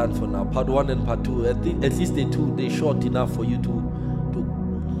 I'm done for now. Part 1 and part 2, at least they're short enough for you to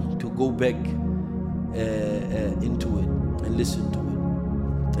go back into it and listen to it.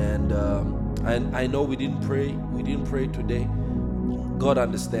 And I know we didn't pray today. God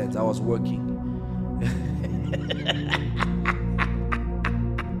understands. I was working.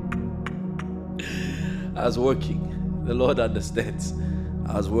 I was working. The Lord understands.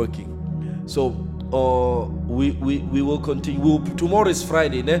 I was working. So we will continue. Tomorrow is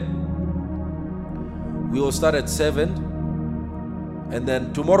Friday, ne? We will start at 7, and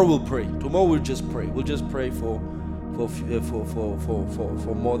then tomorrow we'll pray. Tomorrow we'll just pray. We'll just pray for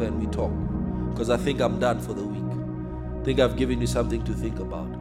more than we talk, because I think I'm done for the week. I think I've given you something to think about.